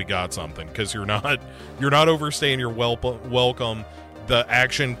 and now we got something, because you're not overstaying your welcome. The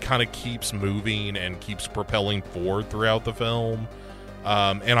action kind of keeps moving and keeps propelling forward throughout the film,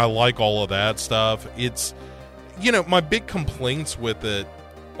 and I like all of that stuff. It's, my big complaints with it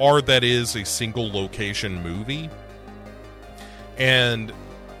are that it is a single location movie, and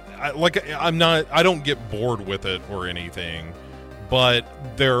I don't get bored with it or anything.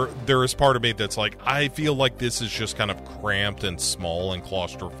 But there is part of me that's like, I feel like this is just kind of cramped and small and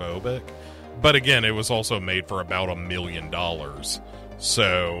claustrophobic. But again, it was also made for about $1 million.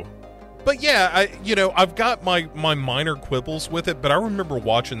 So, But yeah, I've got my minor quibbles with it, but I remember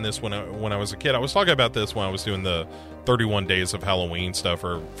watching this when I was a kid. I was talking about this when I was doing the 31 Days of Halloween stuff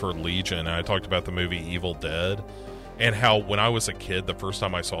for Legion, and I talked about the movie Evil Dead, and how when I was a kid, the first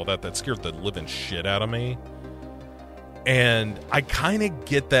time I saw that scared the living shit out of me. And I kind of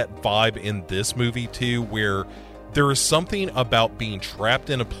get that vibe in this movie too, where there is something about being trapped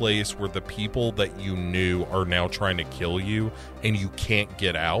in a place where the people that you knew are now trying to kill you and you can't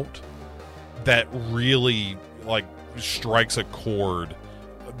get out, that really like strikes a chord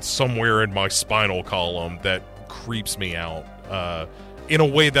somewhere in my spinal column that creeps me out in a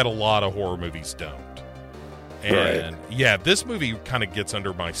way that a lot of horror movies don't. And yeah, this movie kind of gets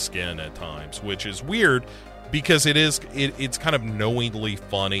under my skin at times, which is weird because it's kind of knowingly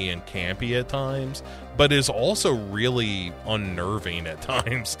funny and campy at times, but is also really unnerving at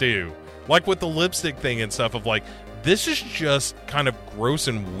times too. Like with the lipstick thing and stuff of like, this is just kind of gross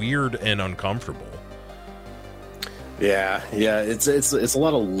and weird and uncomfortable. Yeah, it's a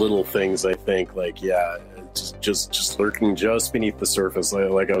lot of little things, I think. Like, yeah, just lurking just beneath the surface.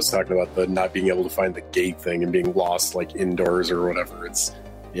 Like I was talking about the not being able to find the gate thing and being lost like indoors or whatever. It's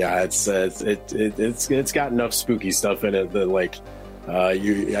got enough spooky stuff in it that like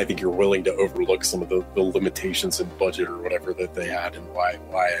I think you're willing to overlook some of the limitations in budget or whatever that they had, and why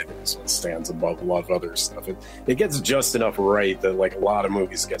I think this one stands above a lot of other stuff. It gets just enough right that like a lot of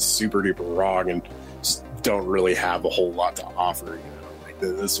movies get super duper wrong and just don't really have a whole lot to offer. Like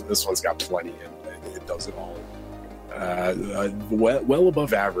this one's got plenty, and it does it all well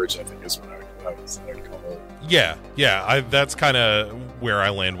above average, I think is what I would call it. Yeah, that's kind of where I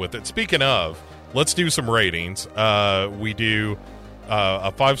land with it. Speaking of, let's do some ratings. We do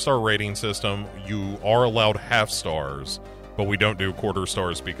a 5-star rating system. You are allowed half stars, but we don't do quarter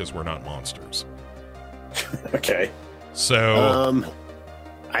stars because we're not monsters. Okay. So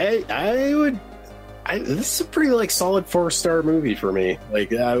this is a pretty like solid 4-star movie for me.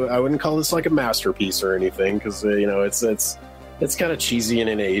 Like I wouldn't call this like a masterpiece or anything because it's kind of cheesy in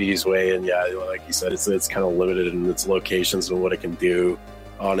an 80s way, and yeah, like you said, it's kind of limited in its locations and what it can do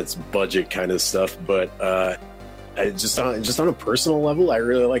on its budget kind of stuff. But just on a personal level, I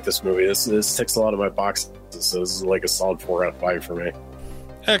really like this movie. This ticks a lot of my boxes, so this is like a solid 4 out of 5 for me.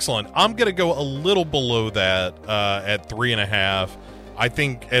 Excellent. I'm gonna go a little below that at 3.5. I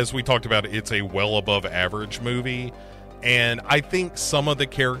think, as we talked about, it's a well above average movie, and I think some of the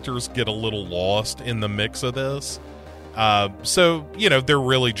characters get a little lost in the mix of this. So, they're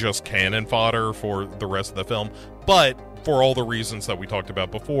really just cannon fodder for the rest of the film. But for all the reasons that we talked about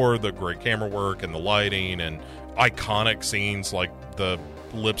before, the great camera work and the lighting and iconic scenes like the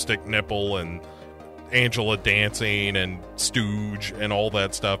lipstick nipple and Angela dancing and Stooge and all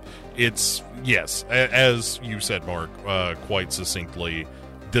that stuff, it's, yes, as you said, Mark, quite succinctly,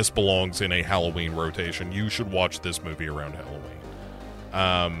 this belongs in a Halloween rotation. You should watch this movie around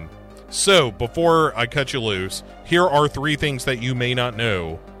Halloween. So, before I cut you loose, here are 3 things that you may not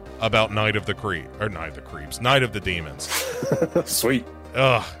know about Night of the Demons. Sweet.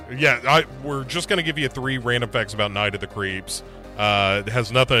 We're just going to give you 3 random facts about Night of the Creeps. It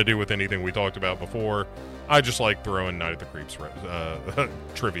has nothing to do with anything we talked about before. I just like throwing Night of the Creeps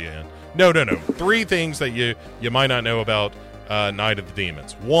trivia in. No. 3 things that you might not know about Night of the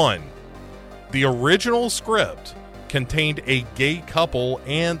Demons. 1, the original script contained a gay couple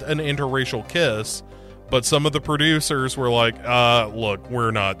and an interracial kiss, but some of the producers were like, look,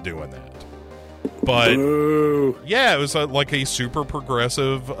 we're not doing that. But Ooh. Yeah, it was like a super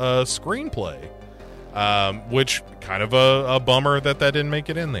progressive screenplay, which kind of a bummer that didn't make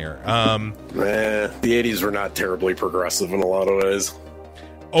it in there. The 80s were not terribly progressive in a lot of ways.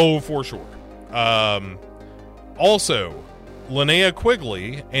 Oh, for sure. Also, Linnea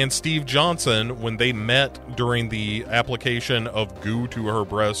Quigley and Steve Johnson, when they met during the application of goo to her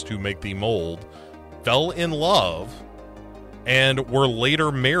breast to make the mold, fell in love and were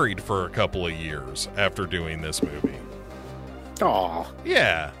later married for a couple of years after doing this movie. Aw.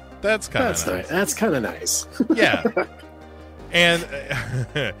 Yeah, that's kind of nice. That's kind of nice. Yeah.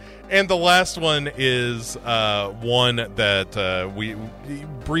 And the last one is one that we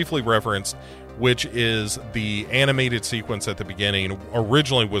briefly referenced, which is the animated sequence at the beginning.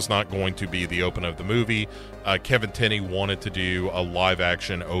 Originally was not going to be the open of the movie. Kevin Tenney wanted to do a live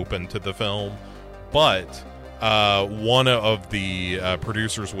action open to the film, but one of the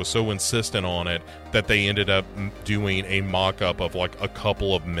producers was so insistent on it that they ended up doing a mock-up of like a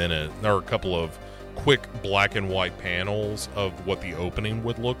couple of minutes or a couple of quick black and white panels of what the opening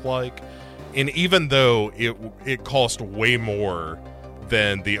would look like. And even though it cost way more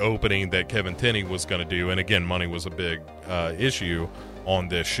than the opening that Kevin Tenney was going to do, and again, money was a big issue on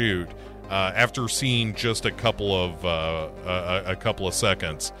this shoot, after seeing just a couple of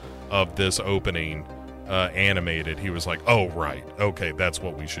seconds of this opening animated, he was like, "Oh, right, okay, that's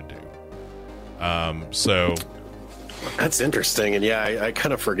what we should do." So that's interesting, and yeah, I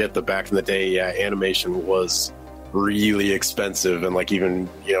kind of forget that back in the day, animation was really expensive, and like even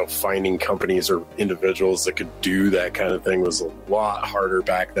finding companies or individuals that could do that kind of thing was a lot harder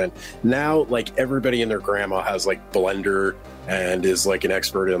back then. Now, like everybody and their grandma has like Blender and is like an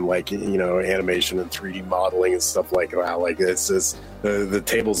expert in like animation and 3D modeling and stuff like that. Like it's the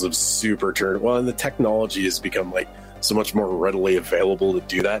tables have super turned. Well, and the technology has become like so much more readily available to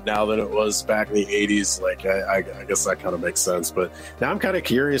do that now than it was back in the 80s. Like I guess that kind of makes sense. But now I'm kind of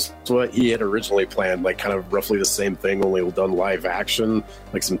curious what he had originally planned, like kind of roughly the same thing, only done live action,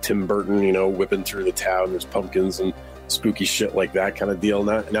 like some Tim Burton, whipping through the town, there's pumpkins and spooky shit like that kind of deal.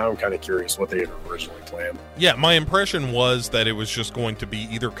 Now I'm kind of curious what they had originally planned. Yeah, my impression was that it was just going to be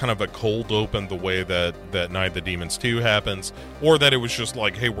either kind of a cold open the way that Night of the Demons 2 happens, or that it was just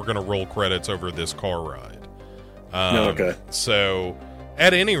like, hey, we're going to roll credits over this car ride. Okay. So,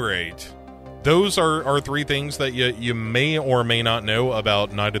 at any rate, those are three things that you may or may not know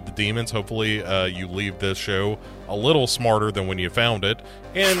about Night of the Demons. Hopefully, you leave this show a little smarter than when you found it,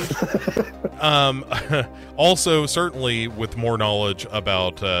 and also certainly with more knowledge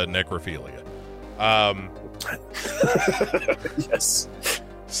about necrophilia. Yes.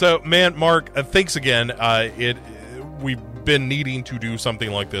 So, man, Mark, thanks again. We've been needing to do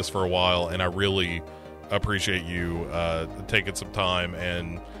something like this for a while, and I really appreciate you taking some time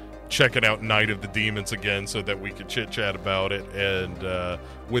and checking out Night of the Demons again so that we could chit-chat about it. And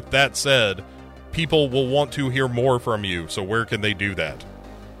with that said, people will want to hear more from you, so where can they do that?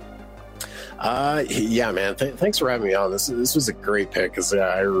 Yeah, man, thanks for having me on. This was a great pick, because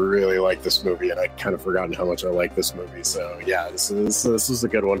I really like this movie, and I kind of forgotten how much I like this movie. So yeah, this was a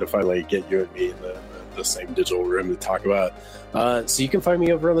good one to finally get you and me in the same digital room to talk about. So you can find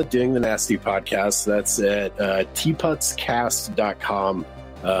me over on the Doing the Nasty podcast. That's at tputscast.com,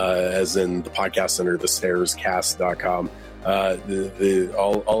 as in the podcast under the stairscast.com.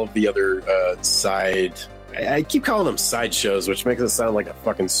 All of the other side, I keep calling them side shows, which makes it sound like a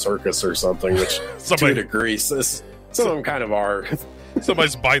fucking circus or something, which to a degree, some of them kind of are.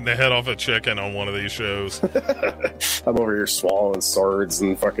 Somebody's biting the head off a chicken on one of these shows. I'm over here swallowing swords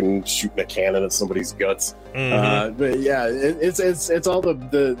and fucking shooting a cannon at somebody's guts. Mm-hmm. But yeah, it's all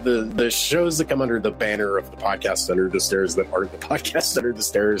the shows that come under the banner of the podcast under the stairs that aren't the podcast under the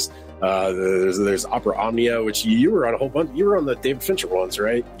stairs. There's Opera Omnia, which you were on a whole bunch. You were on the David Fincher ones,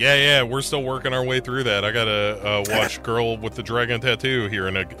 right? Yeah, we're still working our way through that. I gotta watch Girl with the Dragon Tattoo here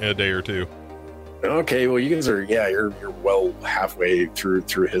in a day or two. Okay, well, you guys are, you're well halfway through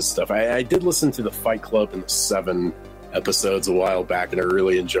his stuff. I did listen to the Fight Club and the 7 episodes a while back, and I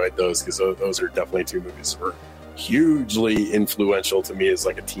really enjoyed those, because those are definitely two movies that were hugely influential to me as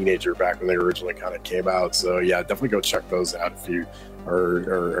like a teenager back when they originally kind of came out. So yeah, definitely go check those out if you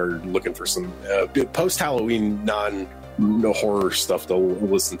are looking for some post-Halloween non-horror stuff to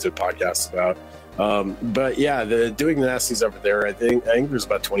listen to podcasts about. But yeah, Doing the Nasties over there, I think there's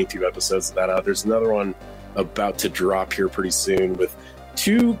about 22 episodes of that out. There's another one about to drop here pretty soon with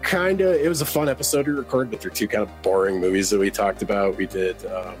two it was a fun episode to record, but they're two kind of boring movies that we talked about. We did,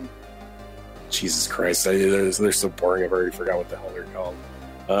 Jesus Christ, they're so boring, I've already forgot what the hell they're called.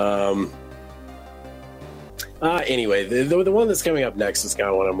 Anyway, the one that's coming up next is kind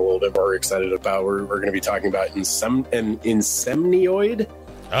of one I'm a little bit more excited about. We're going to be talking about an Insemnioid.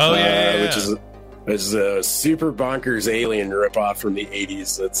 Oh, yeah. Which is a super bonkers alien ripoff from the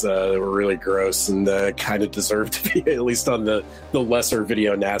 80s that's really gross and kind of deserved to be at least on the lesser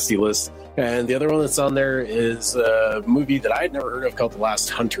video nasty list. And the other one that's on there is a movie that I had never heard of called The Last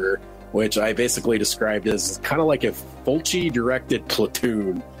Hunter, which I basically described as kind of like a Fulci-directed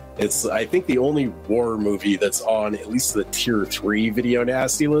Platoon. It's, I think, the only war movie that's on at least the tier 3 video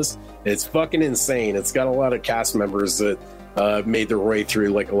nasty list. It's fucking insane. It's got a lot of cast members that made their way through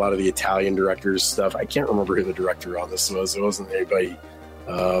like a lot of the Italian directors stuff. I can't remember who the director on this was. It wasn't anybody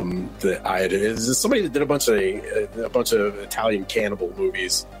that I had. It was somebody that did a bunch of Italian cannibal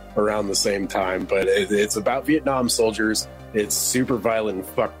movies around the same time. But it's about Vietnam soldiers. It's super violent and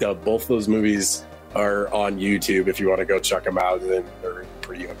fucked up. Both those movies are on YouTube if you want to go check them out. And they're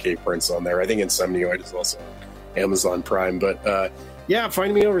pretty okay prints on there. I think Insemnioid is also on Amazon Prime. But yeah,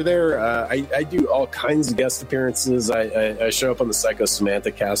 find me over there. I do all kinds of guest appearances. I show up on the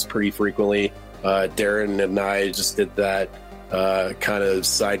Psychosemantic cast pretty frequently. Darren and I just did that kind of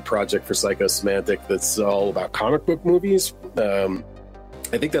side project for Psychosemantic that's all about comic book movies.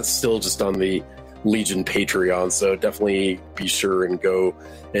 I think that's still just on the Legion Patreon, so definitely be sure and go.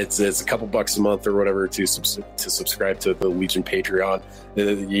 It's a couple bucks a month or whatever to subscribe to the Legion Patreon.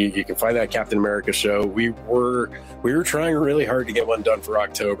 You can find that Captain America show. We were trying really hard to get one done for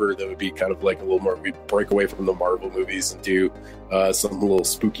October. That would be kind of like a little more. We break away from the Marvel movies and do something a little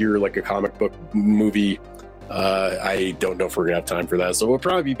spookier, like a comic book movie. I don't know if we're gonna have time for that, so we'll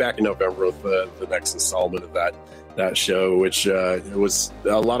probably be back in November with the next installment of that show, which it was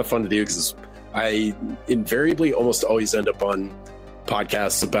a lot of fun to do because I invariably almost always end up on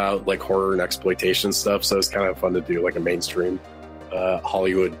podcasts about like horror and exploitation stuff, so it's kind of fun to do like a mainstream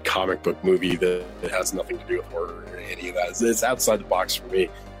Hollywood comic book movie that has nothing to do with horror or any of that. It's outside the box for me.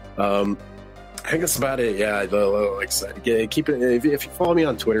 I think that's about it. Yeah, like I said, keep it. If you follow me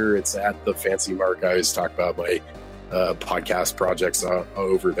on Twitter, it's at the Fancy Mark. I always talk about my podcast projects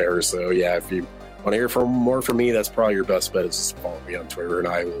over there. So yeah, if you want to hear more from me, that's probably your best bet. Is just follow me on Twitter, and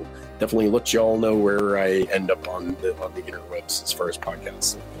I will definitely let you all know where I end up on the interwebs as far as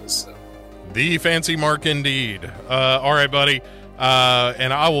podcasts goes. So. The Fancy Mark, indeed. All right, buddy.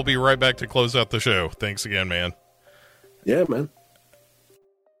 And I will be right back to close out the show. Thanks again, man. Yeah, man.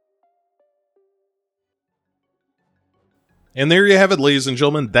 And there you have it, ladies and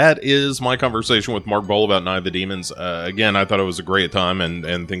gentlemen. That is my conversation with Mark Ball about Night of the Demons. Again, I thought it was a great time,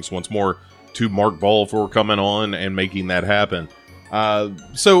 and thanks once more to Mark Ball for coming on and making that happen.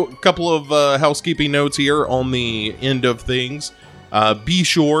 So, a couple of housekeeping notes here on the end of things. Be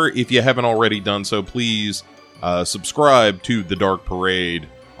sure, if you haven't already done so, please subscribe to The Dark Parade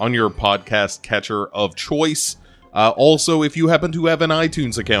on your podcast catcher of choice. Also, if you happen to have an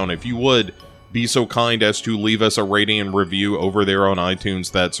iTunes account, if you would be so kind as to leave us a rating and review over there on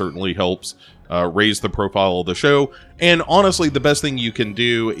iTunes, that certainly helps raise the profile of the show. And honestly, the best thing you can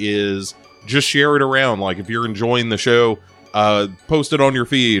do is just share it around. Like, if you're enjoying the show, post it on your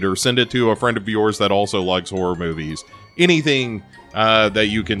feed or send it to a friend of yours that also likes horror movies. Anything that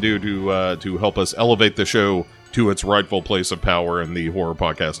you can do to help us elevate the show to its rightful place of power in the horror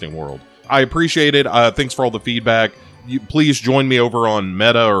podcasting world. I appreciate it. Thanks for all the feedback. Please join me over on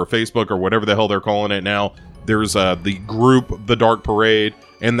Meta or Facebook or whatever the hell they're calling it now. There's the group, The Dark Parade,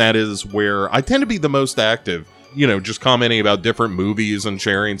 and that is where I tend to be the most active. You know, just commenting about different movies and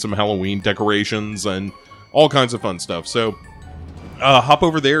sharing some Halloween decorations and all kinds of fun stuff. So hop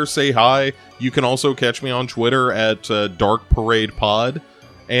over there, say hi. You can also catch me on Twitter at Dark Parade Pod.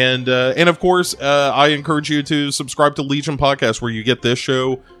 And of course, I encourage you to subscribe to Legion Podcast, where you get this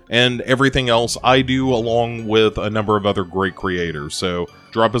show and everything else I do, along with a number of other great creators. So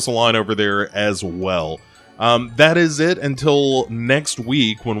drop us a line over there as well. That is it until next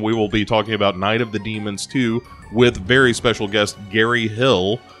week, when we will be talking about Night of the Demons 2 with very special guest Gary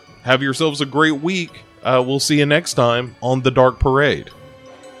Hill. Have yourselves a great week. We'll see you next time on The Dark Parade.